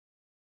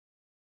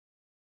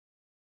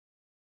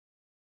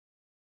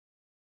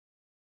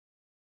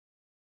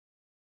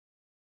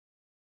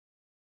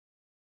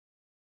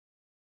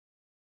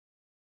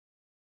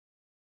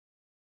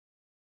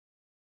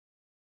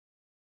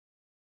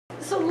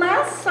So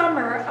last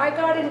summer, I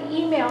got an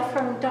email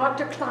from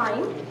Dr.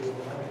 Klein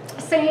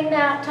saying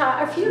that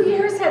a few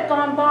years had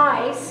gone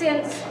by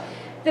since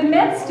the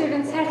med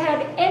students had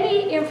had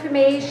any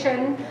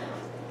information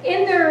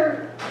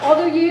in all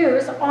their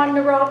years on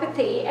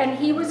neuropathy, and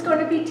he was going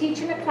to be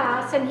teaching a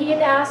class, and he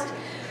had asked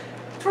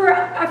for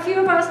a few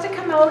of us to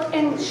come out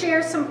and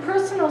share some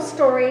personal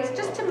stories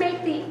just to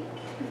make the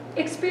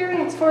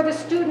experience for the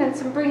students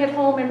and bring it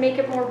home and make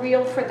it more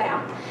real for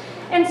them.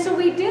 And so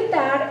we did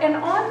that, and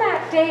on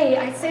that day,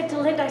 I said to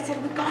Linda, I said,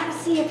 we got to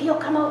see if he'll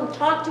come out and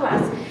talk to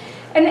us.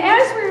 And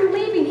as we were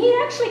leaving, he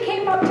actually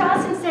came up to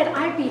us and said,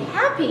 I'd be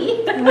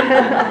happy to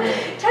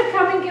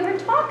come and give a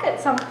talk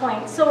at some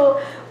point.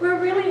 So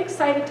we're really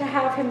excited to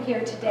have him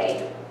here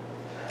today.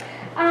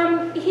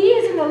 He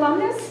is an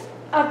alumnus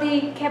of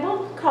the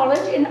Keble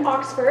College in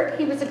Oxford.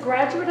 He was a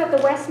graduate of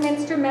the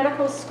Westminster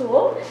Medical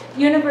School,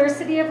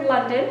 University of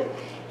London.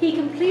 He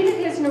completed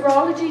his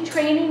neurology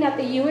training at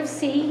the U of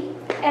C,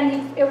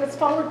 and it was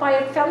followed by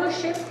a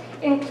fellowship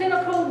in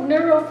clinical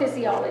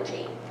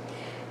neurophysiology.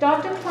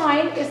 Dr.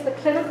 Klein is the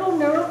clinical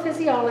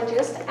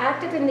neurophysiologist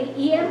active in the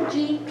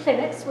EMG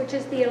clinics, which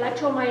is the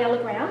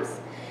electromyograms,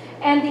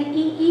 and the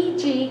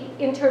EEG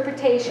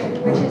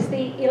interpretation, which is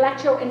the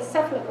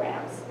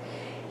electroencephalograms.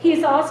 He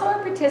is also a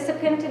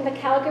participant in the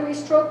Calgary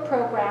Stroke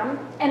Program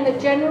and the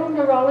General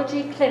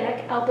Neurology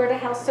Clinic, Alberta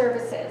Health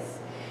Services.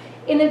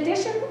 In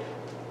addition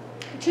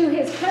to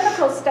his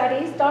clinical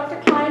studies, Dr.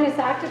 Klein is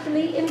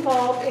actively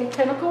involved in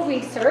clinical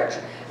research,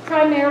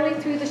 primarily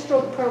through the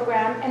stroke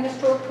program and the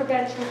stroke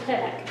prevention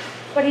clinic.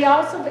 But he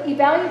also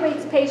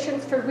evaluates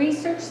patients for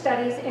research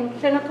studies in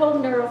clinical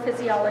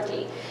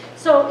neurophysiology.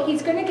 So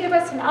he's going to give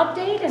us an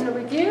update and a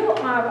review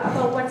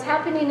about what's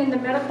happening in the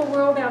medical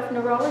world of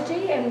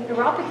neurology and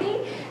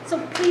neuropathy. So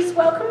please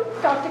welcome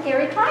Dr.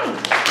 Gary Klein.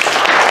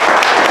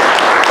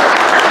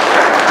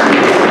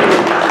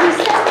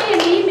 He sent me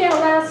an email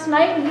last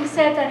night, and he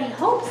said that he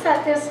hopes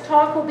that this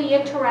talk will be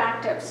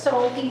interactive.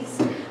 So he's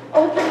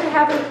open to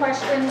having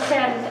questions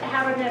and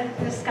having a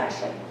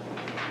discussion.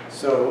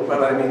 So,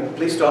 well, I mean,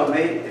 please stop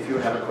me if you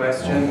have a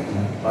question.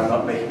 I'm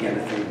not making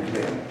anything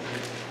clear.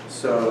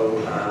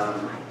 So,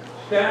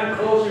 stand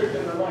closer to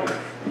the mic.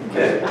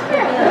 Okay.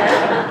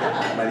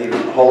 I might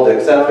even hold it.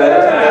 Is that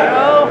better?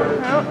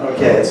 No.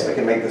 Okay, so I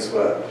can make this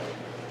work.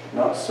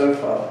 Not so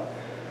far.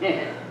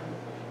 Yeah.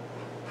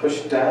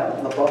 Push down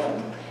on the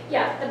bottom.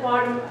 Yeah, the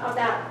bottom of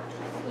that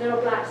little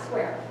black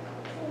square.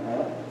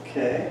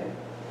 Okay.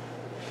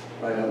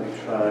 Why don't we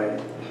try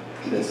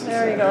this?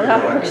 There you go,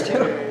 that works too.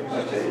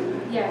 Okay.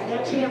 Yeah, you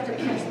actually have to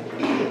press.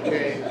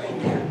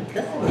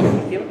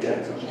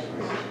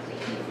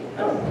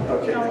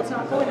 Okay. No, it's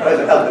not going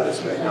I'll do it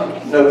this way.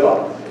 No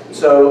problem.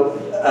 So,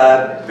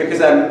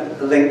 because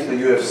I'm linked to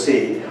the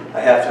UFC, I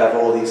have to have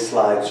all these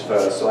slides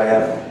first. So I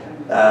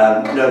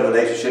have no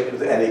relationship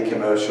with any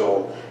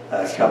commercial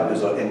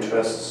companies or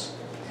interests.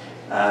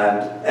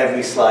 And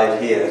every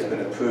slide here has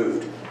been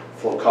approved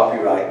for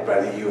copyright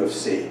by the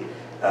UFC,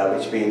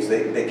 which means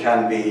they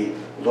can be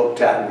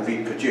looked at and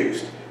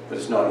reproduced, but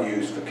it's not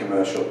used for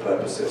commercial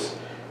purposes.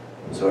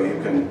 So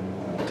you can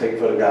take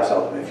photographs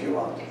of them if you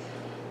want.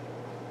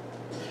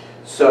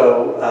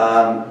 So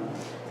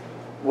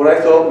what I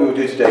thought we would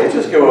do today is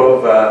just go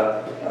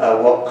over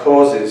what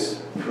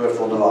causes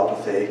peripheral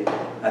neuropathy,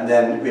 and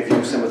then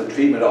review some of the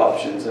treatment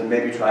options, and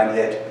maybe try and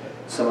hit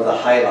some of the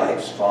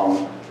highlights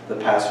from the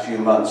past few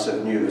months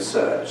of new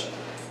research.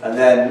 And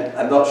then,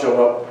 I'm not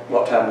sure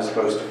what time we're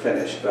supposed to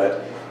finish,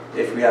 but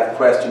if we have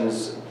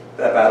questions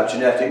about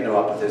genetic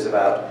neuropathies,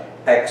 about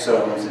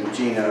exomes and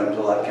genomes,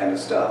 all that kind of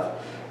stuff,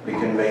 we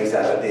can raise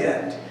that at the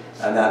end.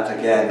 And that,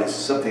 again, is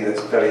something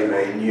that's very,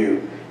 very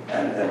new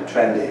and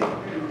trendy.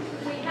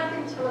 We have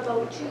until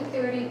about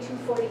 2:30,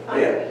 2:45.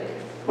 Yeah.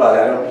 Well,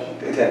 I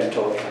don't intend to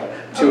talk for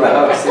 2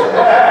 hours. So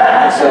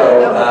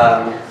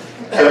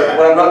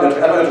well, I'm not going to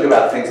talk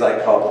about things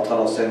like carpal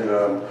tunnel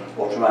syndrome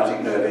or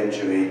traumatic nerve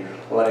injury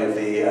or any of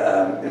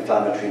the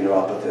inflammatory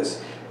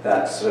neuropathies.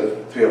 That's sort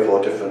of 3 or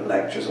 4 different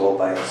lectures all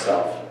by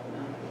itself.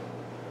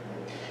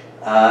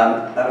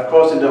 And of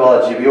course in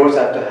neurology we always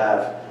have to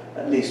have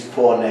at least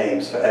 4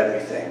 names for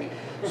everything.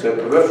 So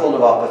peripheral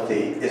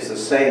neuropathy is the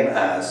same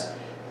as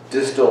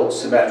distal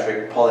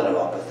symmetric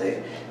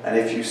polyneuropathy, and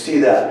if you see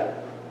that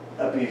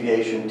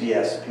abbreviation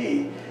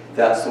DSP,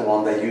 that's the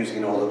one they're using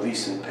in all the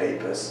recent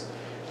papers.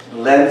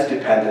 Length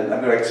dependent, I'm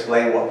going to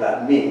explain what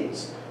that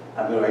means.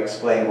 I'm going to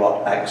explain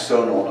what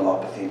axonal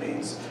neuropathy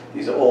means.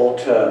 These are all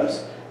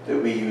terms that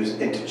we use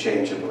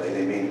interchangeably.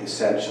 They mean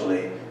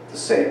essentially the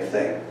same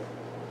thing.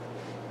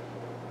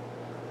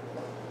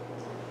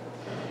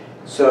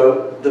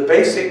 So the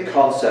basic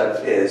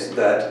concept is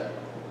that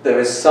there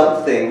is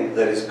something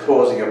that is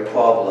causing a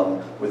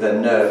problem with a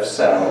nerve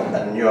cell,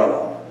 a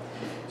neuron.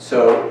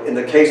 So in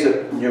the case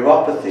of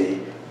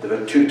neuropathy, there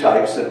are 2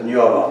 types of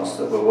neurons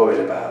that we're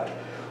worried about.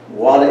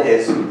 One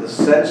is the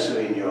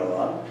sensory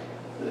neuron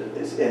that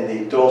is in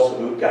the dorsal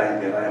root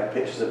ganglion, I have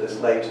pictures of this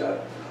later,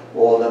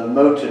 or the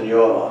motor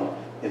neuron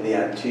in the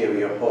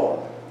anterior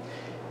horn.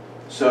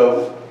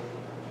 So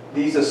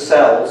these are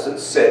cells that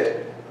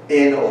sit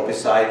in or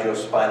beside your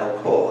spinal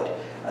cord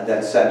and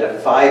then send a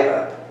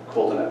fiber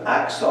called an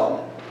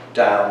axon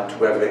down to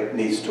wherever it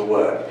needs to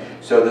work.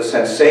 So the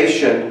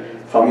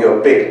sensation from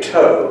your big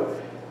toe,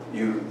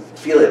 you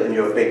feel it in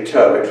your big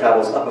toe, it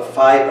travels up a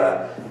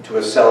fiber to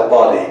a cell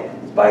body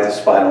by the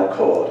spinal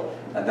cord,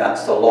 and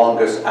that's the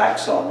longest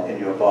axon in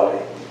your body.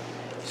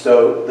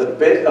 So the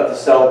bit of the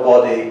cell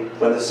body,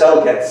 when the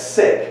cell gets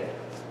sick,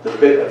 the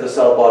bit of the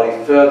cell body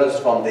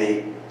furthest from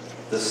the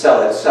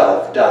cell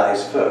itself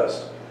dies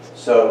first.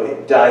 So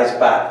it dies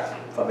back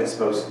from its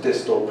most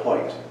distal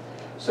point.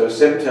 So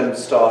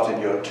symptoms start in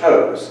your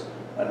toes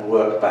and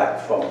work back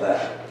from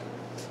there.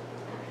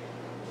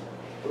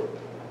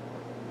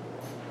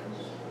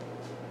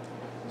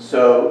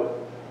 So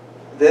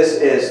this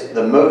is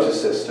the motor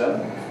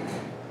system,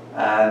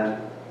 and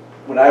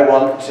when I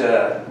want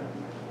to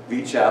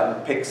reach out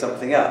and pick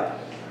something up,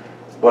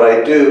 what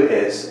I do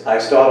is I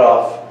start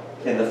off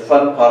in the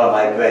front part of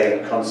my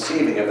brain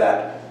conceiving of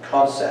that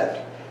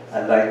concept,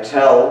 and I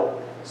tell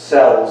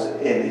cells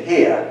in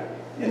here,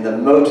 in the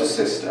motor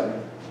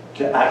system,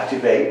 to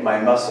activate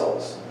my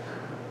muscles.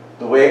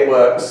 The way it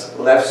works,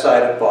 left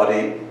side of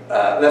body,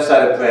 left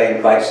side of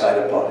brain, right side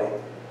of body.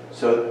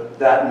 So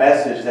that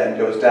message then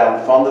goes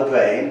down from the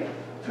brain,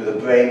 through the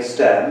brain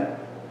stem,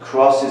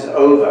 crosses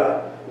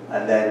over,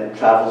 and then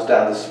travels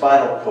down the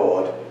spinal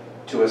cord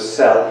to a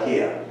cell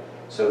here.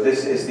 So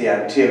this is the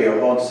anterior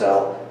horn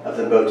cell of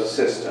the motor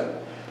system.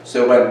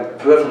 So when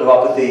peripheral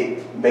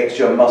neuropathy makes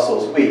your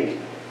muscles weak,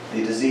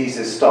 the disease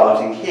is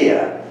starting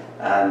here,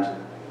 and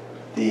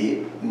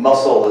the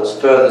muscle that's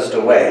furthest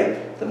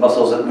away, the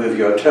muscles that move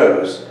your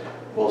toes,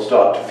 will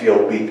start to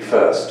feel weak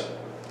first.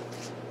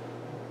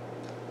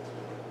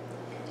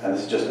 And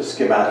this is just a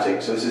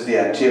schematic. So this is the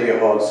anterior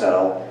horn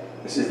cell,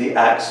 this is the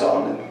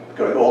axon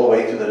going all the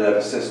way through the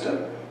nervous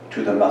system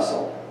to the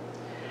muscle.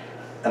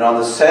 And on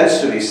the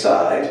sensory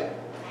side,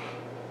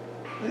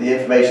 the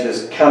information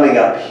is coming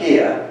up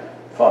here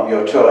from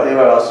your toe,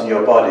 anywhere else in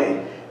your body,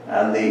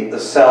 and the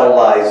cell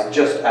lies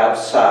just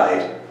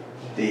outside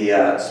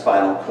the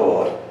spinal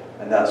cord,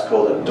 and that's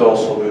called a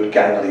dorsal root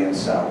ganglion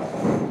cell.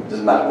 It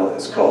doesn't matter what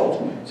it's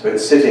called. So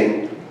it's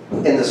sitting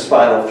in the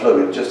spinal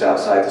fluid just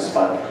outside the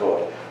spinal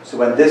cord. So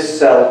when this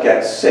cell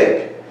gets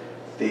sick,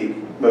 the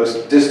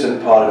most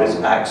distant part of its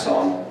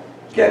axon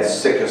gets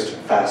sickest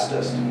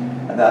fastest,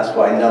 and that's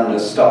why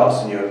numbness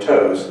starts in your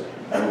toes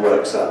and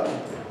works up.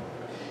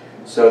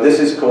 So this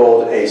is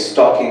called a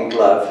stocking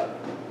glove,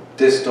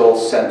 distal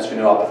sensory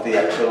neuropathy,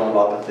 external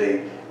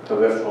neuropathy,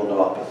 peripheral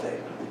neuropathy.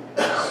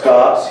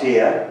 Starts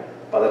here.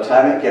 By the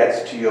time it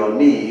gets to your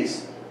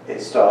knees,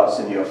 it starts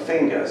in your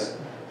fingers.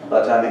 And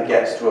by the time it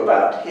gets to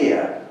about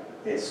here,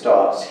 it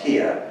starts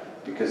here,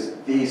 because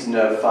these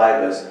nerve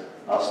fibers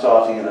are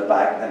starting in the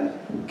back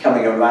and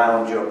coming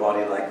around your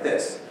body like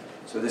this.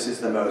 So this is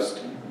the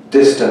most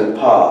distant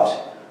part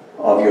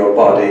of your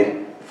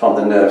body from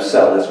the nerve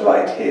cell, is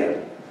right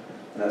here.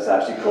 And that's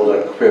actually called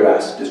a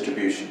cuirass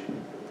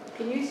distribution.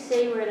 Can you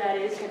say where that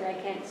is, because I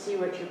can't see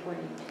what you're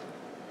pointing to?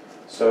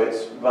 So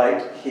it's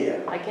right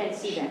here. I can't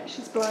see that.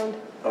 She's blind.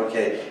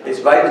 Okay,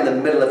 it's right in the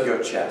middle of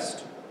your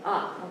chest.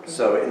 Ah, okay.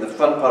 So in the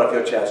front part of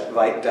your chest,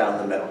 right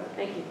down the middle.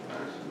 Thank you.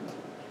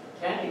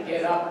 Can you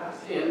get up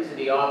into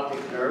the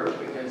optic nerve?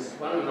 Because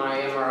one of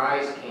my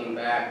MRIs came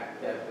back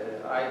that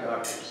the eye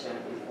doctor sent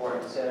me for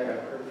and said I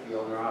got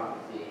peripheral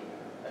neuropathy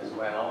as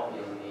well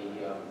in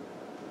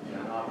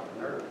the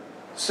optic nerve.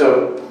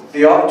 So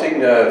the optic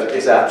nerve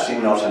is actually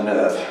not a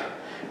nerve.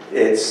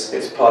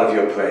 It's part of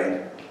your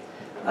brain.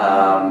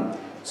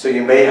 So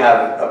you may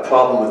have a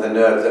problem with a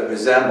nerve that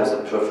resembles a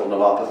peripheral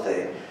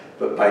neuropathy,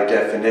 but by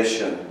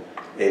definition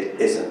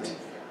it isn't.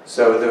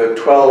 So there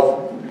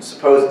are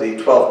supposedly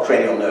 12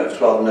 cranial nerves,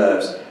 12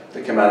 nerves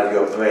that come out of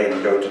your brain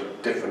and go to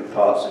different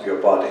parts of your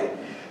body.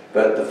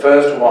 But the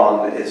first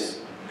one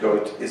is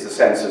the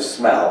sense of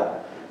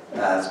smell,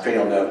 as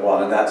cranial nerve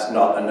 1, and that's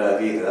not a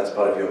nerve either, that's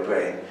part of your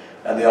brain.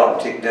 And the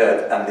optic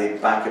nerve and the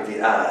back of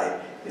the eye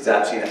is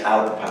actually an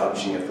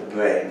outpouching of the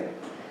brain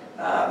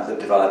that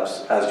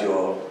develops as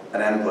you're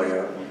an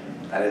embryo.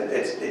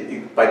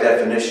 And by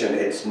definition,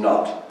 it's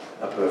not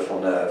a peripheral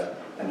nerve,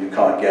 and you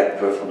can't get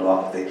peripheral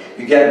neuropathy.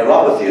 You get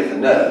neuropathy of the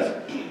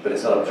nerve, but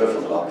it's not a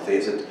peripheral neuropathy,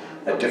 it's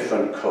a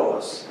different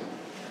cause.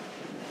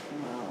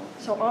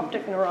 So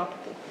optic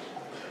neuropathy.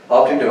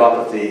 Optic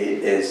neuropathy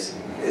is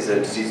a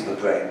disease of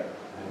the brain,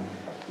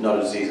 not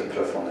a disease of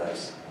peripheral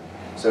nerves.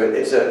 So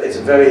it's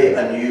very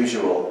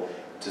unusual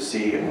to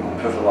see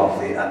peripheral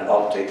neuropathy and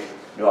optic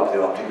neuropathy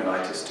or optic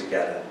neuritis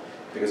together,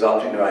 because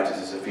optic neuritis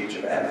is a feature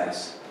of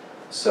MS.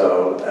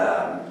 So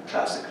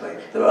classically,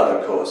 there are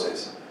other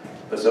causes,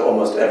 but so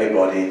almost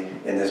everybody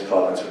in this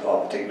province with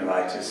optic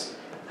neuritis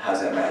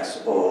has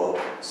MS or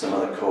some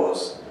other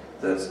cause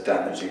that's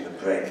damaging the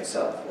brain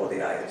itself or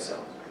the eye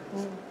itself.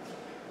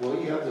 Well,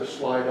 you have the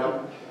slide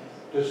up.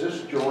 Does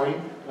this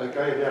join? Like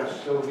I had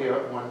asked Sylvia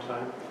at one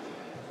time,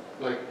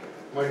 like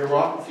my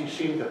neuropathy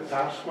seemed to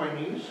pass my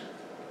knees,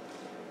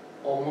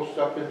 almost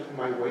up into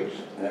my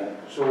waist. Yeah.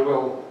 So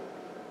will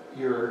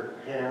your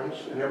hands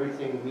and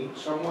everything meet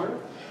somewhere?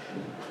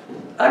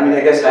 I mean,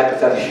 I guess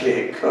hypothetically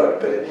it could,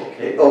 but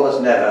it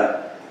almost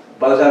never,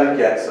 by the time it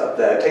gets up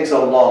there, it takes a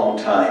long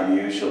time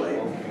usually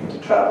to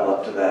travel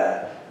up to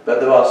there. But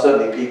there are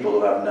certainly people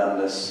who have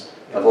numbness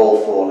of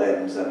all 4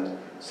 limbs and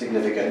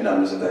significant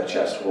numbness of their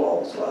chest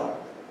wall as well.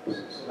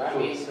 So that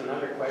leads to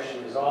another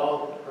question. Is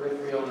all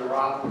peripheral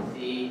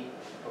neuropathy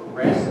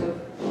progressive?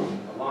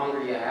 The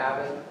longer you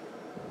have it,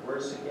 the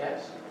worse it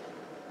gets?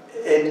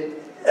 It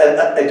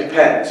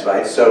depends,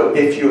 right? So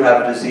if you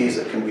have a disease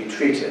that can be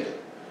treated,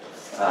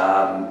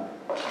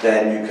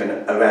 then you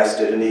can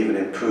arrest it and even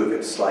improve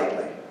it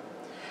slightly.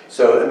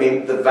 So, I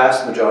mean, the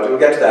vast majority, we'll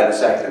get to that in a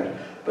second,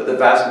 but the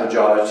vast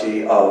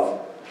majority of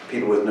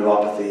people with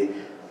neuropathy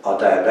are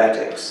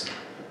diabetics.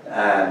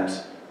 And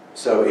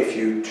so if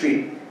you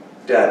treat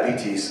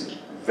diabetes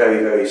very,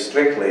 very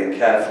strictly and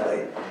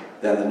carefully,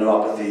 then the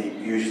neuropathy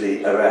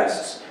usually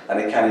arrests, and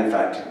it can in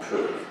fact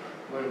improve.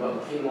 What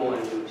about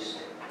chemo-induced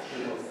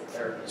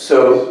chemotherapy?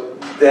 So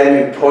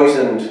then you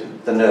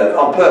poisoned the nerve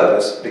on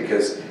purpose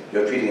because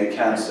you're treating a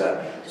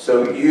cancer.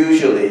 So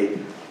usually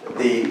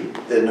the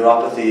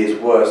neuropathy is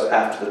worse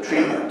after the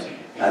treatment,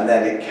 and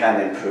then it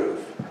can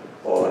improve,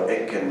 or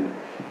it can,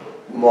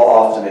 more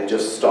often it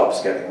just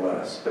stops getting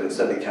worse, but it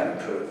certainly can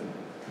improve.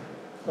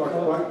 Dr.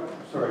 Klein?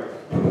 Sorry.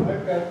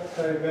 I've got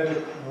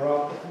diabetic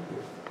neuropathy.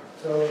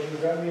 So does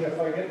that mean if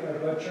I get my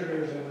blood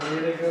sugars in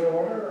really good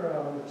order,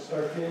 I'll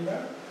start feeling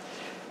better?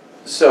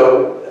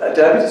 So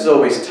diabetes is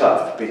always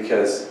tough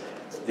because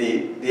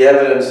the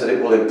evidence that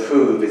it will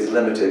improve is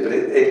limited, but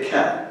it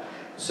can.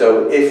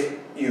 So if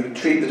you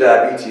treat the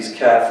diabetes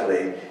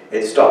carefully,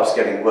 it stops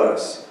getting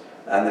worse,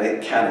 and then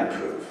it can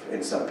improve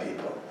in some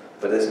people.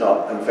 But it's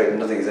not, I'm afraid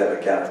nothing is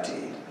ever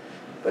guaranteed,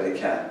 but it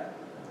can.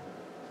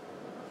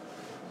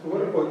 So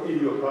what about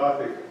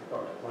idiopathic,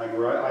 Dr. Klein,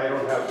 where I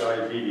don't have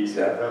diabetes,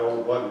 Yeah. I've had all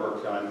the blood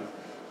work done,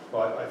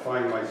 but I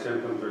find my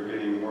symptoms are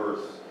getting worse,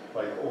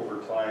 like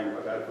over time.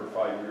 I've had it for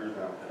 5 years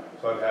now.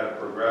 So I've had a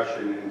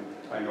progression, and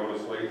I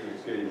notice lately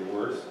it's getting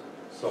worse.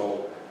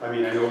 So, I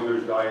mean, I know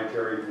there's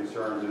dietary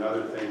concerns and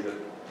other things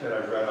that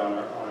I've read on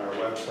our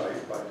website,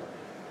 but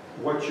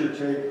what's your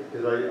take?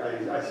 Because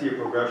I see a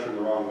progression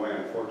the wrong way,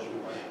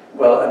 unfortunately.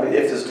 Well, I mean,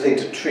 if there's nothing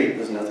to treat,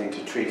 there's nothing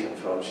to treat,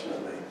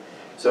 unfortunately.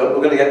 So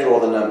we're going to get to all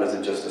the numbers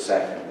in just a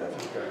second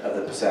of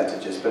the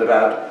percentages, but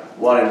about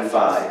 1 in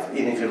 5,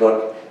 even if you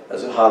look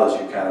as hard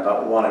as you can,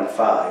 about 1 in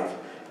 5,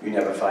 you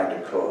never find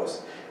a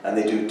cause. And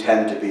they do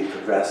tend to be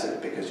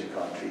progressive because you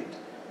can't treat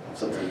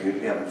something you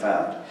haven't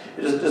found.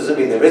 It doesn't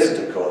mean there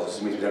isn't a cause, it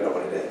just means we don't know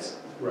what it is.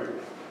 Right.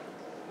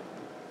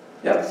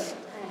 Yep.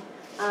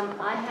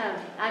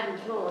 I've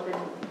been told, and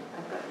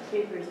I've got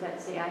papers that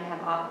say I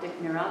have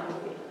optic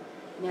neuropathy.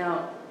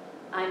 Now,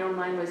 I know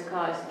mine was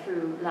caused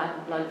through lack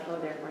of blood flow,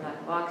 therefore lack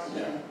of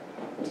oxygen,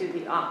 to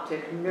the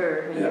optic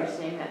nerve, and you're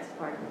saying that's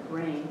part of the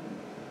brain.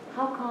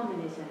 How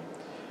common is that?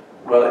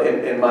 Well,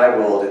 in my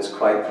world, it's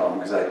quite common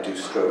because I do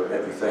stroke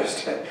every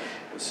Thursday.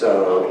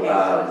 So, okay,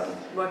 so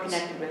it's more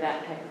connected with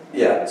that type of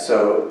thing. Yeah,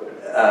 so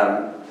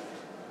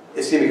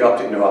ischemic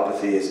optic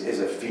neuropathy is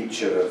a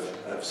feature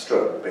of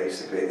stroke,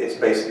 basically. It's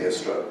basically a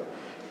stroke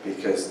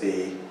because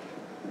the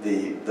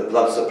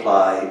blood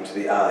supply to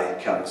the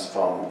eye comes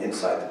from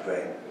inside the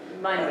brain.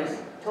 Mine was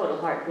total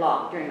heart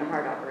block during a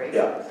heart operation.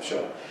 Yeah,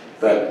 sure.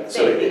 But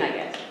same thing, I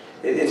guess.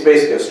 It's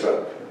basically a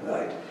stroke,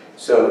 right?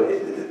 So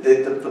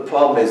the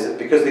problem is that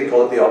because they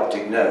call it the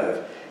optic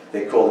nerve,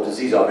 they call the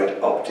disease of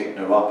it optic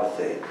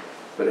neuropathy,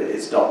 but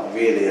it's not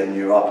really a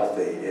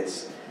neuropathy.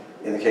 It's,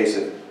 in the case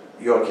of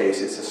your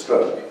case, it's a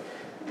stroke,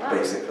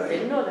 basically.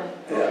 Didn't know that.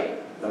 Okay.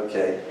 Yeah,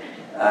 okay.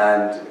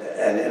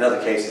 And in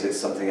other cases, it's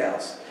something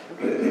else.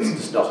 But it's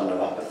just not a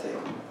neuropathy.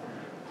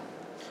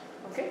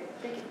 Okay,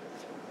 thank you.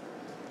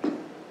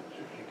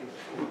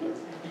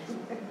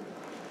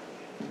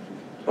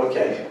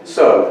 Okay,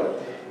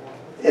 so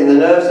in the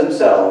nerves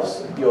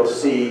themselves, you'll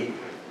see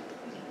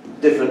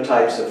different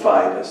types of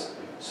fibers.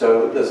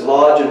 So there's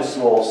large and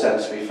small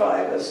sensory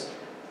fibers.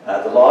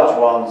 The large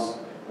ones,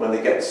 when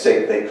they get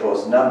sick, they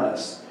cause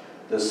numbness.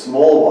 The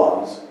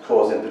small ones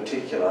cause, in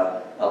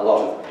particular, a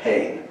lot of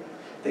pain.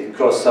 They can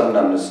cause some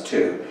numbness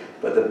too,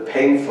 but the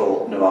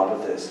painful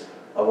neuropathies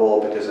are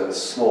all because of a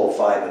small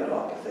fiber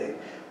neuropathy.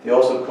 They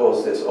also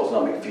cause this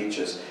autonomic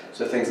features,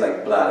 so things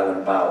like bladder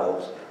and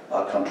bowels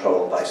are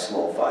controlled by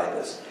small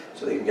fibers,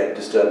 so they can get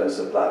disturbance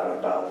of bladder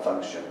and bowel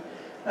function.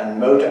 And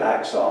motor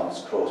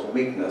axons cause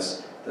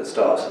weakness that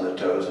starts in the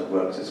toes and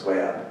works its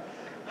way up.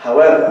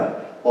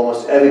 However,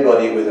 almost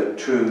everybody with a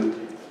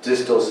true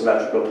distal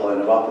symmetrical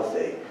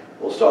polyneuropathy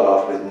will start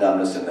off with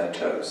numbness in their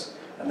toes,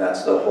 and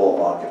that's the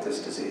hallmark of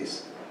this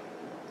disease.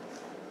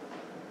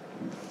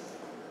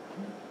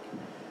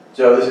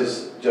 So this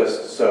is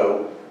just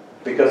so,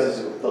 because this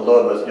is the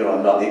lower motor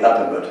neuron, not the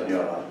upper motor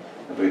neuron,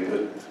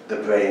 the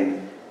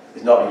brain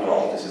is not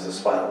involved, this is a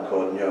spinal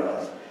cord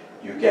neuron,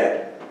 you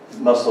get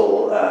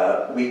muscle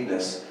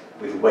weakness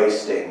with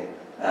wasting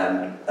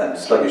and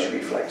sluggish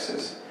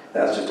reflexes.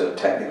 That's just a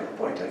technical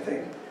point, I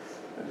think.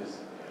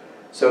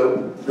 So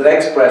the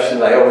next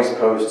question I always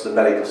pose to the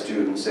medical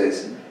students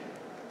is,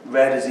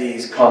 rare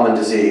disease, common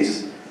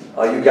disease.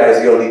 Are you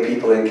guys the only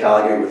people in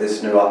Calgary with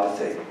this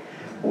neuropathy?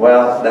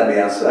 Well, let me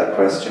answer that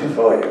question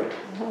for you.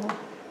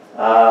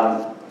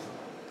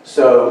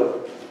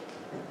 So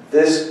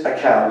this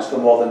accounts for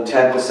more than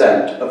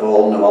 10% of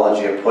all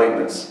neurology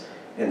appointments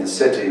in the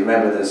city.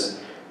 Remember, there's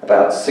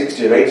about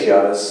 60 or 80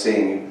 of us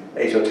seeing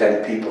 8 or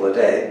 10 people a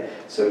day,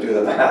 so do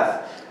the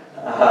math.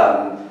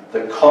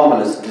 The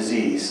commonest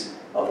disease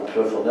of the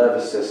peripheral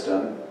nervous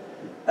system,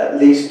 at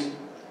least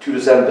 2 to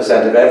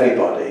 7% of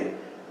everybody,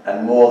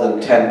 and more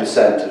than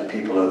 10% of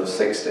people over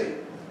 60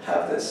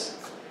 have this.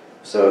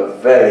 So a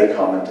very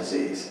common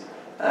disease,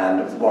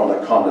 and one of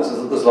the commonest.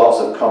 There's lots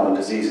of common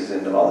diseases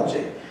in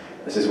neurology.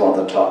 This is one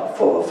of the top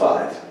 4 or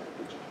 5.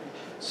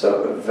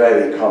 So a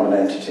very common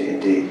entity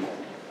indeed.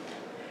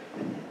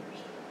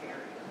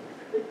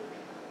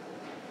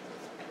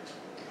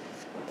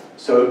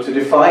 So to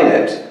define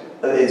it,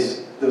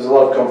 there's a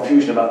lot of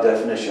confusion about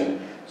definition.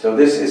 So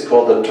this is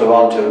called the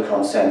Toronto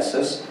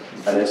Consensus,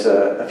 and it's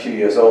a few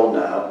years old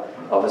now.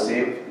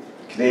 Obviously,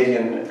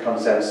 Canadian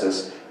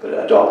consensus, but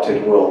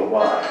adopted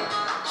worldwide.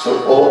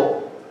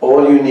 So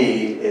all you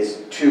need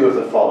is 2 of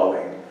the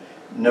following.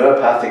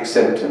 Neuropathic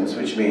symptoms,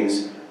 which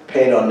means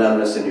pain or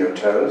numbness in your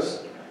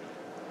toes,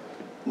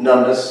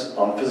 numbness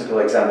on physical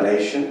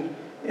examination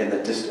in the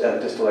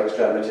distal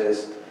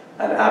extremities,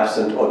 and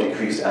absent or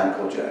decreased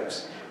ankle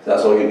jerks. So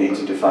that's all you need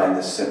to define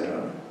this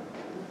syndrome.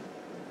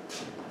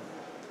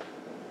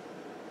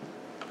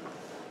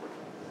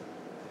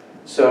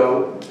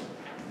 So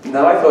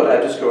now I thought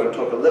I'd just go and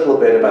talk a little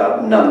bit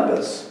about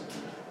numbers.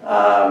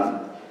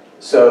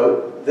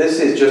 So this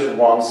is just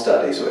one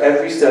study, so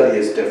every study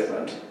is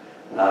different.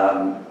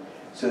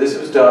 So this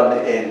was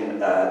done in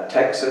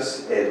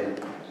Texas, in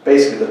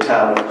basically the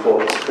town of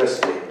Corpus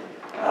Christi.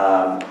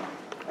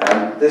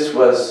 And this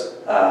was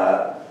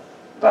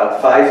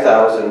about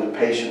 5,000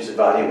 patients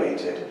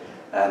evaluated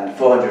and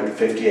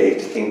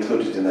 458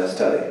 included in their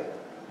study.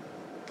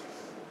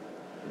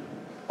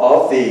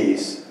 Of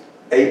these,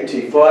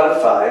 4 out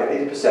of 5,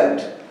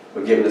 80%,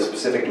 were given a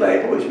specific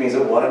label, which means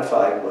that 1 in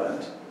 5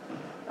 weren't.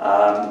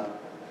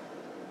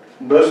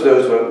 Most of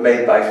those were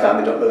made by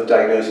family doctors, those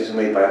diagnoses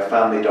were made by a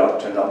family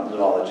doctor, not a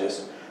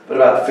neurologist, but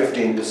about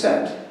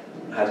 15%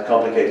 had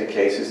complicated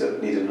cases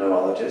that needed a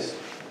neurologist.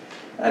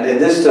 And in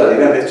this study,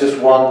 remember, it's just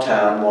one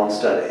town, one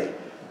study.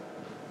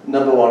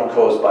 Number 1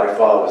 cause by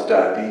far was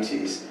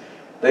diabetes.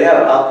 They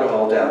have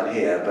alcohol down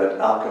here, but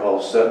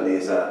alcohol certainly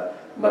is a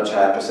much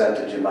higher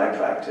percentage in my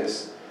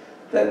practice.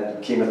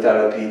 Then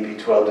chemotherapy,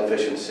 B12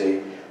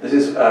 deficiency. This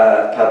is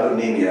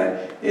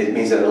pablonemia. It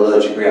means an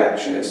allergic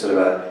reaction. It's sort of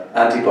an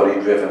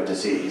antibody-driven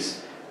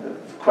disease,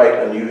 quite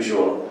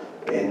unusual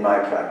in my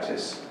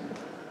practice.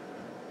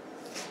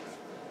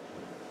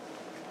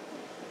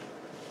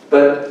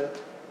 But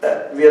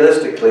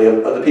realistically,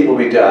 of the people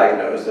we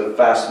diagnose, the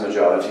vast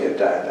majority are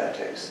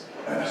diabetics.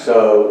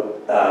 So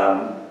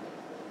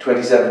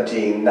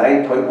 2017,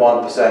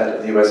 9.1%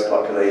 of the US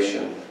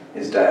population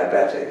is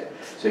diabetic.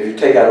 So if you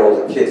take out all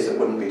the kids that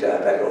wouldn't be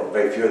diabetic, or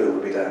very few of them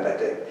would be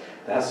diabetic,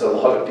 that's a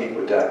lot of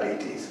people with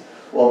diabetes,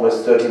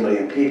 almost 30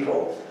 million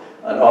people,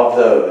 and of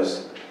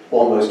those,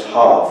 almost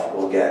half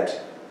will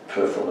get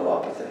peripheral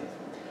neuropathy.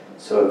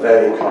 So a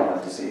very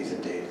common disease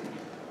indeed.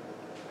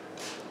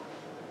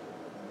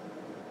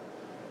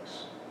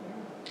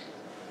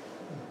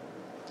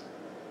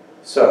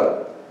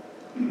 So,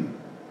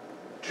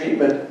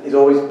 treatment is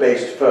always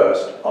based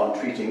first on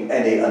treating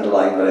any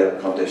underlying medical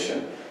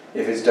condition.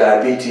 If it's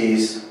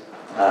diabetes,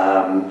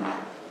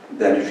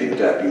 then you treat the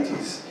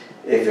diabetes.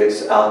 If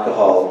it's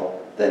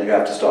alcohol, then you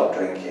have to stop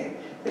drinking.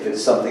 If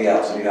it's something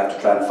else, then you have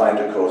to try and find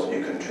a cause that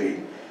you can treat.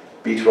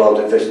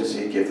 B12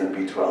 deficiency, give them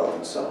B12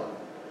 and so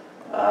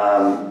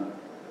on.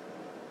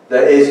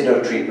 There is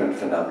no treatment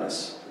for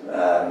numbness.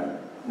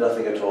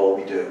 Nothing at all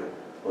we do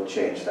will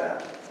change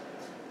that.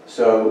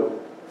 So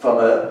from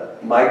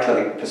my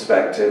clinic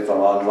perspective,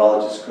 from our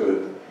neurologist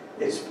group,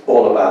 it's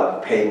all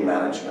about pain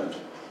management.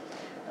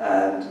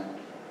 And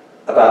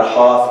about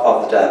half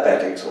of the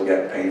diabetics will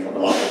get painful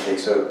neuropathy.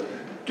 So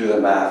do the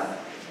math.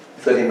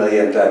 30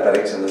 million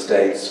diabetics in the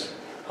States,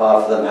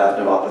 half of them have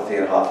neuropathy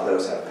and half of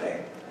those have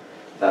pain.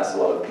 That's a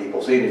lot of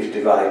people. So even if you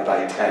divide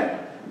by 10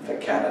 for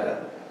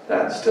Canada,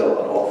 that's still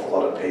an awful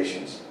lot of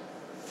patients.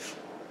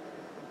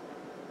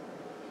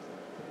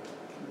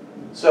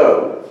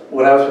 So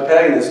when I was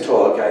preparing this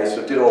talk, I sort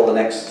of did all the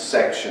next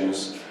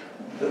sections.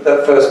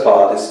 That first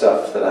part is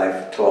stuff that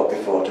I've taught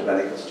before to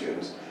medical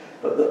students,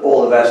 but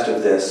all the rest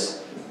of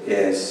this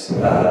is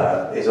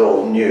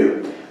all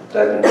new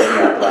that I've been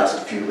looking at the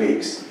last few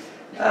weeks.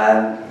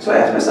 And so I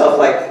asked myself,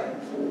 like,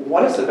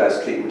 what is the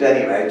best treatment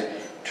anyway?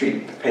 I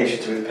treat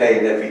patients with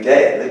pain every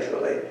day,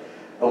 literally.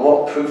 And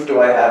what proof do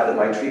I have that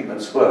my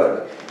treatments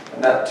work?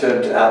 And that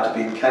turned out to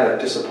be kind of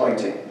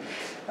disappointing,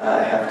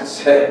 I have to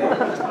say,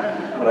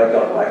 when I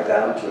got right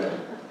down to it.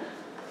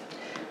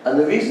 And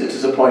the reason it's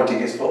disappointing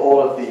is for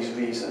all of these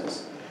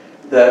reasons.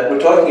 That we're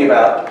talking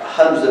about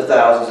hundreds of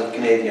thousands of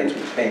Canadians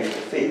with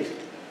painful feet.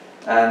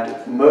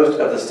 And most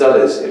of the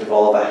studies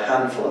involve a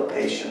handful of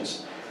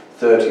patients,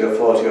 30 or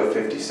 40 or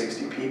 50,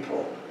 60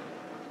 people.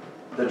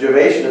 The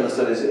duration of the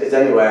studies is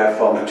anywhere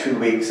from 2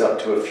 weeks up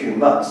to a few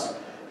months,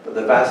 but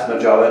the vast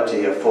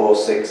majority are 4,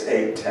 6,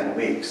 8, 10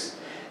 weeks.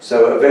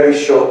 So a very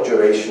short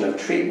duration of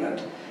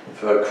treatment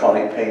for a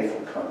chronic painful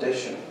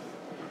condition.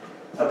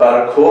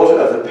 About a quarter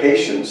of the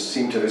patients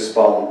seem to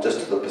respond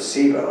just to the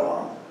placebo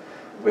arm,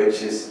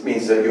 which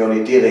means that you're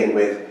only dealing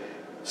with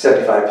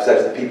 75%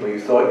 of the people you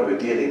thought you were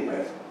dealing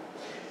with.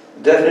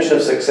 The definition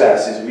of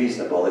success is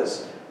reasonable.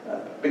 It's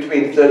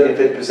between 30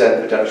 and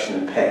 50% reduction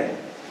in pain.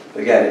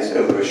 But again, it's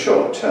over a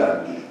short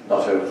term,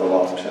 not over the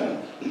long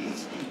term.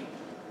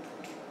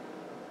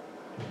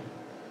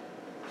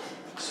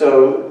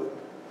 So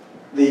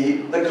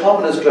the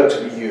commonest drugs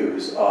we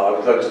use are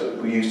drugs that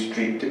we use to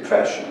treat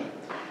depression.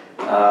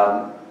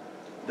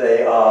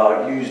 They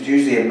are used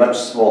usually in much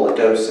smaller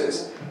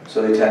doses,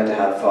 so they tend to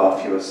have far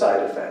fewer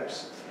side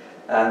effects.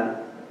 And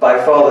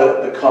by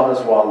far the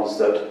commonest ones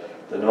that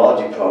the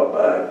Neurology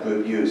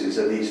group uses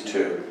are these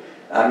two: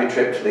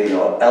 amitriptyline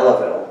or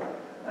Elavil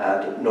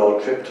and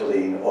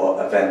nortriptyline or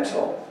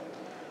Avental.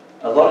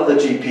 A lot of the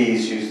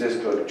GPs use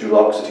this drug,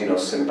 duloxetine or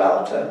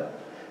Cymbalta,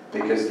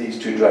 because these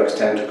two drugs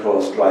tend to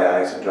cause dry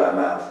eyes and dry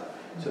mouth,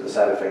 so the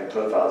side effect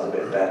profile is a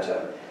bit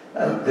better.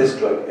 And this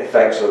drug,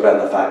 Effexor or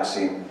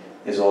venlafaxine,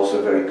 is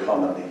also very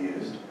commonly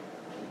used.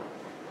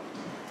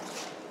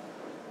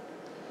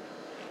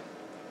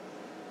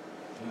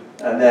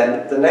 And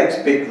then the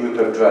next big group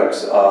of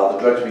drugs are the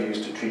drugs we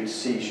use to treat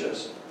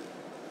seizures.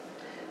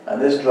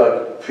 And this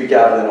drug,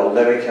 pregabalin or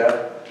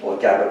Lyrica or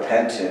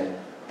gabapentin,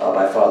 are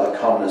by far the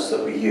commonest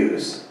that we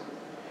use.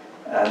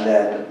 And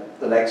then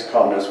the next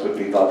commonest would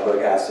be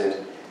valproic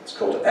acid. It's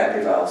called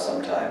Epival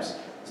sometimes.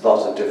 There's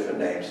lots of different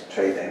names,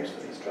 trade names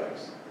for these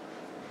drugs.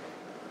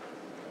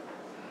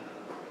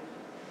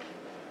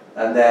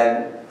 And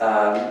then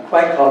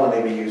quite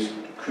commonly we use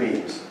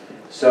creams.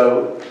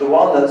 So the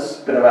one that's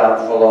been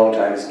around for a long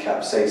time is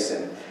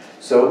capsaicin.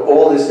 So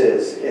all this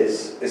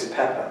is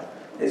pepper.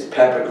 It's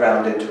pepper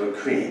ground into a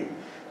cream.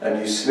 And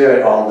you smear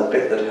it on the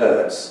bit that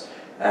hurts,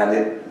 and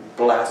it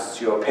blasts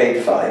your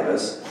pain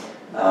fibers,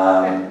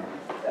 and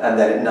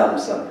then it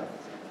numbs them.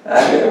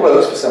 And it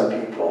works for some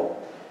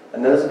people.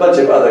 And there's a bunch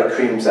of other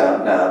creams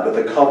out now, but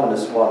the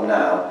commonest one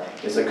now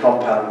is a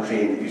compound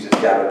cream that uses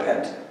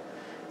gabapentin.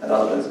 In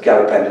other words,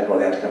 gabapentin is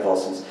one of the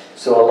anticonvulsants.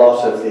 So a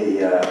lot of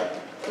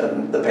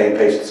the pain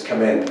patients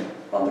come in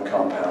on the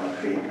compound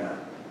cream now.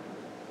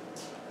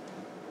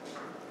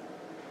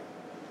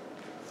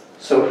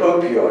 So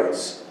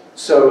opioids.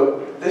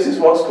 So this is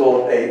what's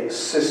called a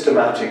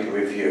systematic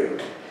review.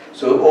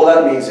 So all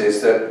that means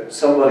is that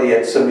somebody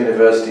at some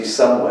university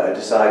somewhere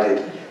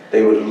decided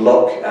they would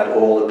look at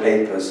all the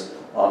papers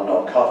on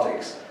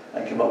narcotics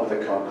and come up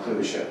with a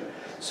conclusion.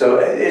 So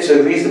it's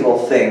a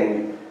reasonable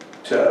thing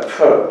to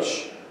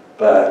approach,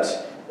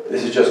 but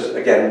this is just,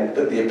 again,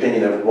 the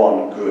opinion of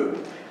one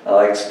group. I'll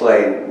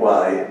explain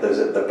why there's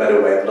a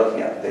better way of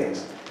looking at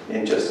things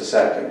in just a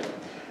second.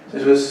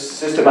 This was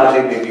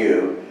systematic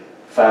review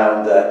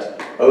found that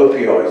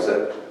opioids,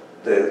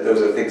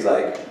 those are things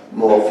like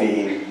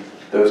morphine,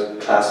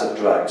 those class of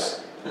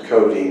drugs,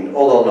 codeine,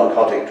 all the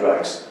narcotic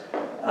drugs,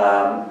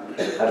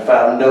 had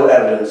found no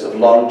evidence of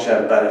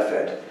long-term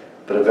benefit,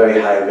 but a very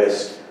high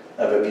risk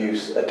of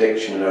abuse,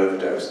 addiction, and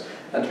overdose.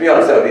 And to be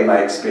honest, that would be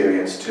my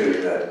experience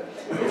too, that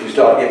if you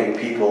start giving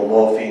people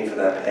morphine for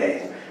their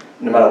pain,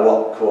 no matter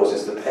what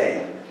causes the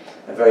pain,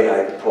 a very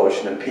high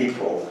proportion of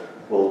people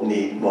will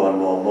need more and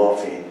more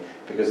morphine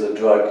because the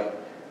drug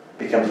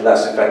becomes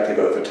less effective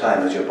over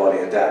time as your body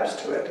adapts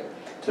to it.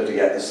 So to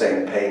get the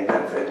same pain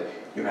benefit,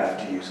 you have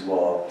to use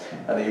more.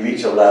 And you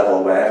reach a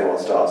level where everyone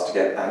starts to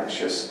get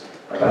anxious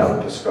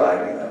about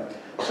prescribing them.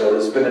 So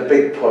there's been a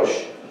big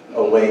push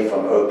away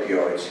from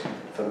opioids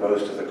for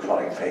most of the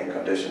chronic pain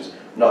conditions,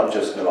 not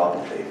just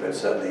neuropathy, but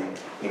certainly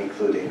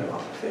including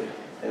neuropathy.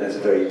 And it's a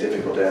very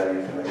difficult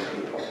area for many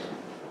people.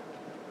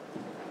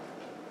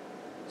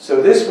 So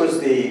this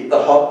was the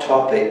hot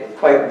topic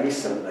quite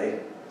recently,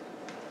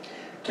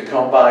 to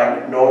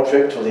combine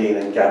nortriptyline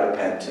and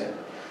gabapentin.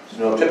 So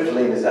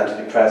nortriptyline is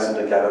antidepressant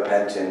and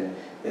gabapentin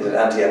is an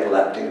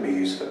anti-epileptic that we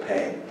use for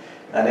pain.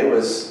 And it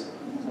was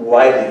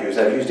widely used.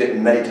 I've used it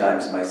many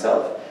times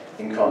myself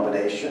in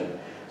combination.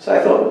 So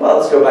I thought, well,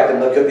 let's go back and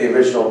look at the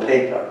original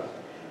paper.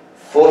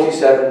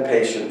 47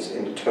 patients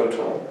in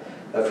total,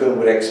 of whom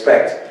we'd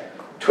expect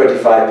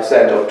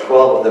 25% or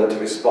 12 of them to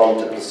respond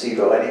to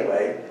placebo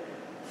anyway.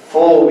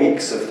 4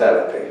 weeks of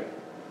therapy.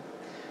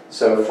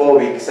 So 4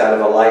 weeks out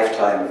of a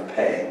lifetime of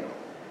pain.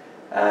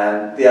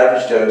 And the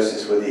average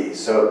doses were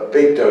these. So a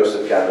big dose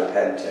of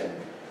gabapentin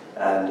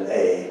and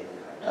a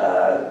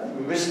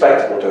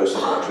respectable dose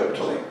of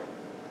nortriptyline.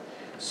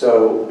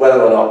 So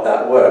whether or not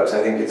that works,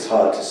 I think it's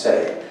hard to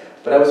say.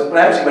 But when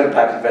I actually went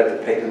back and read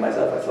the paper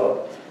myself, I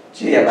thought,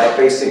 gee, am I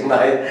basing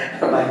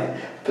my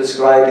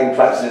prescribing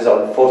practices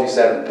on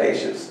 47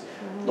 patients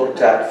looked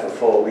at for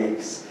 4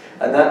 weeks?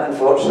 And that,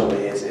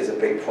 unfortunately, is a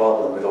big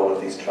problem with all of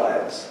these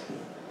trials.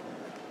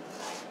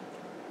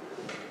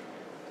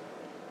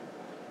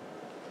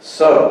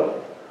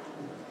 So,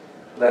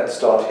 let's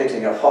start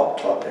hitting a hot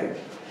topic.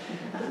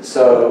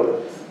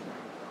 So,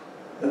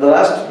 in the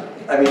last,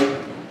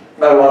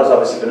 marijuana's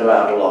obviously been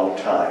around a long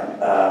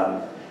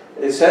time.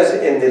 It says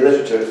in the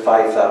literature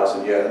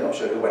 5,000 years. I'm not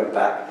sure who went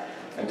back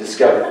and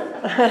discovered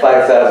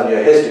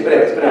 5,000-year history, but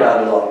anyway, it's been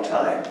around a long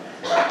time.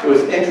 It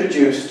was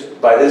introduced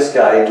by this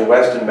guy into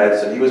Western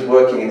medicine. He was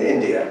working in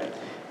India,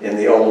 in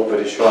the old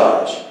British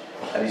Raj,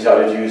 and he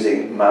started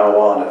using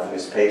marijuana for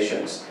his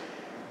patients.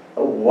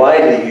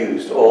 Widely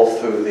used all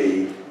through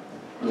the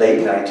late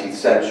 19th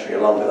century,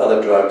 along with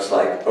other drugs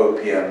like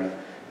opium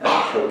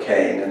and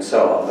cocaine and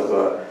so on that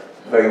were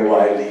very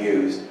widely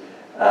used.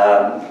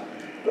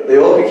 But they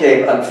all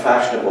became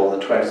unfashionable in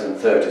the 20s and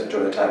 30s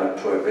during the time of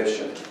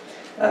Prohibition,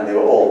 and they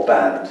were all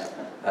banned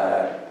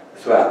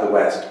throughout the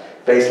West,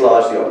 based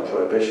largely on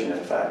Prohibition, in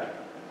fact.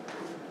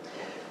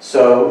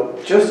 So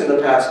just in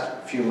the past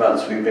few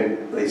months, we've been,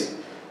 at least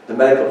the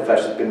medical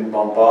profession has been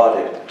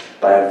bombarded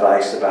by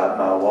advice about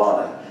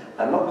marijuana.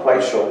 I'm not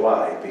quite sure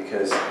why,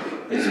 because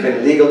it's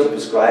been legal to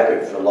prescribe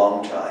it for a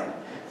long time,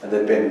 and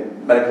there have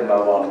been medical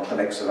marijuana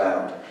clinics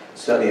around,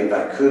 certainly in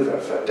Vancouver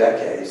for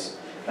decades,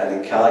 and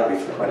in Calgary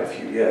for quite a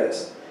few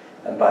years.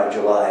 And by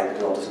July, we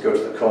could all just go to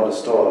the corner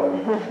store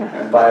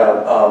and buy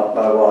our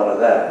marijuana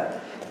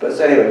there. But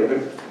so anyway,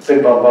 we've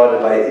been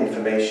bombarded by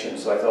information,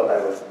 so I thought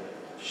I would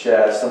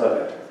share some of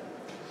it.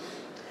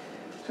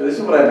 So this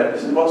is what I meant.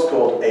 This is what's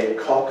called a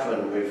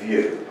Cochrane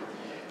review.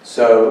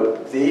 So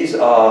these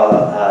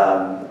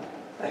are,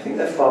 I think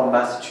they're from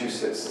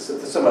Massachusetts,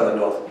 somewhere in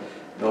the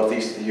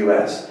northeast of the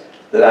US,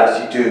 that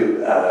actually do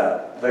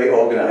very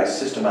organized,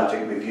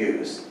 systematic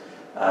reviews.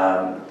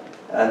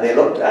 And they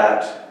looked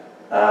at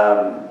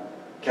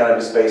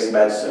cannabis-based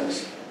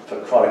medicines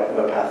for chronic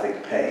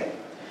neuropathic pain.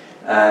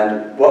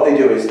 And what they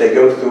do is they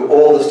go through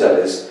all the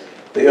studies.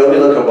 They only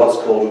look at what's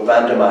called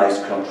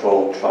randomized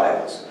controlled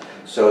trials.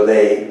 So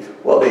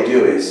what they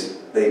do is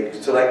they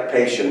select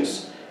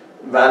patients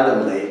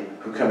randomly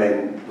who come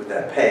in with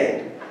their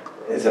pain.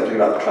 It's something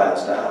about the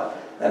trials now.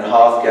 And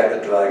half get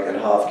the drug and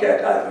half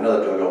get either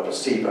another drug or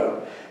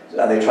placebo.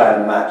 And they try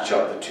and match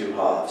up the two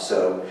halves.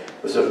 So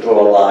we sort of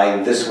draw a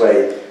line this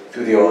way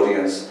through the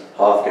audience,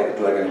 half get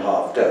the drug and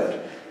half don't.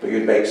 But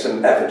you'd make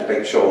some effort to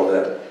make sure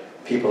that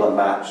people are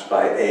matched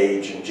by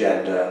age and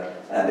gender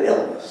and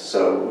illness.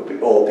 So it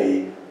would all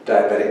be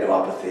diabetic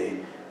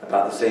neuropathy,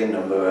 about the same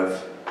number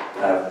of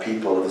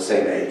people of the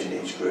same age in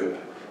each group.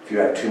 If you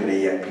have too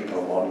many young people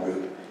in one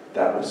group,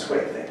 that would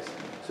sway things.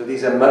 So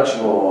these are much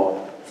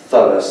more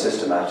thorough,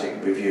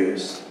 systematic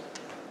reviews.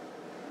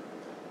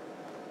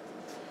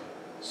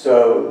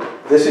 So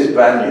this is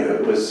brand new.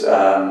 It was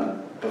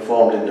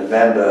performed in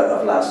November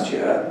of last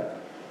year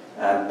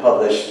and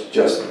published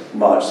just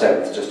March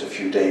 7th, just a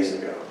few days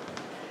ago.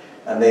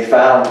 And they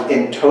found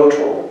in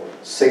total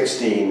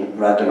 16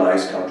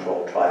 randomized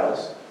controlled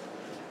trials,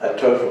 a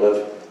total of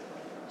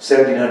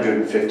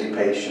 1,750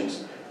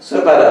 patients, so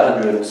about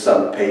 100 and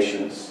some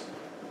patients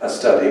a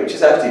study, which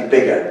is actually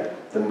bigger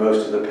than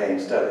most of the pain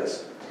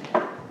studies.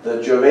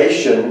 The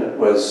duration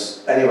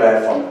was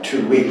anywhere from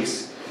 2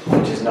 weeks,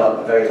 which is not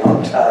a very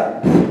long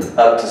time,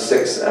 up to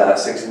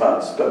 6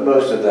 months, but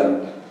most of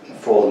them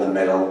fall in the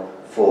middle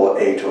for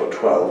 8 or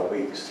 12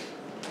 weeks.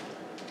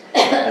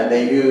 And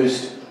they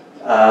used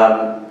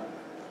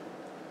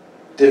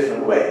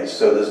different ways.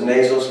 So there's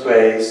nasal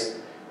sprays,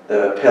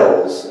 there are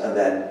pills, and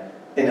then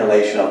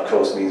inhalation, of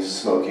course, means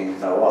smoking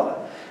marijuana.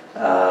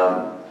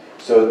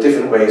 So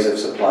different ways of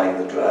supplying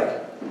the drug.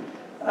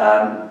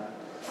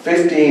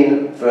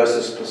 15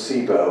 versus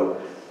placebo,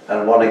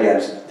 and 1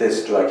 against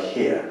this drug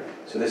here.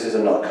 So this is a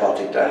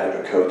narcotic,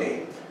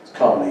 dihydrocodeine. It's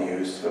commonly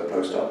used for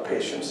post-op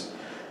patients.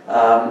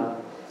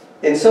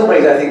 In some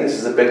ways, I think this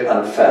is a bit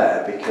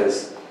unfair,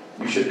 because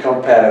you should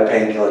compare a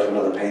painkiller to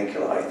another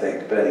painkiller, I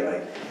think. But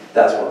anyway,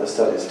 that's what the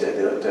studies did.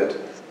 They looked at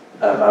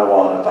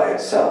marijuana by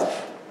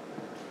itself.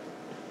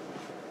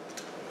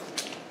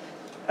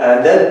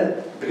 And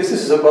then, because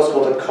this is what's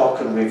called a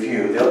Cochrane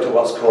review, they looked at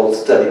what's called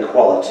study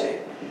quality.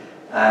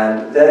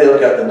 And then they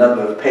look at the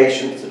number of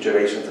patients, the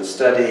duration of the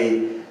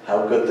study,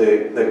 how good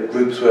the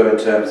groups were in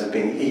terms of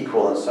being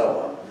equal and so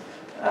on.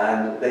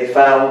 And they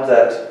found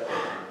that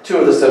 2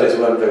 of the studies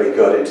weren't very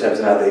good in terms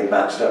of how they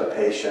matched up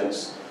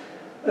patients.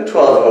 12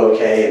 are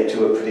okay and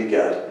 2 are pretty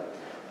good.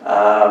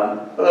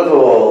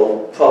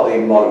 Overall, probably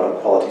moderate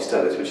quality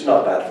studies, which is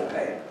not bad for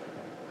pain.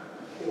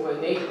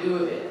 When they do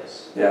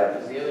this, Yeah.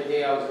 because the other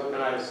day I was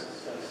looking at a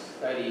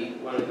study,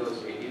 one of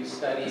those review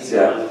studies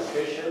Yeah. on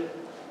nutrition,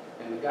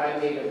 and the guy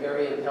made a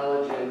very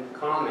intelligent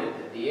comment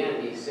at the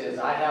end. He says,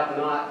 I have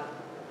not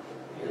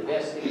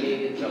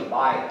investigated the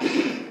bias,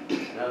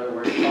 in other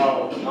words,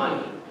 follow the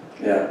money,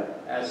 Yeah.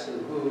 as to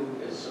who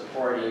is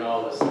supporting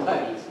all the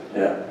studies,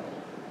 Yeah.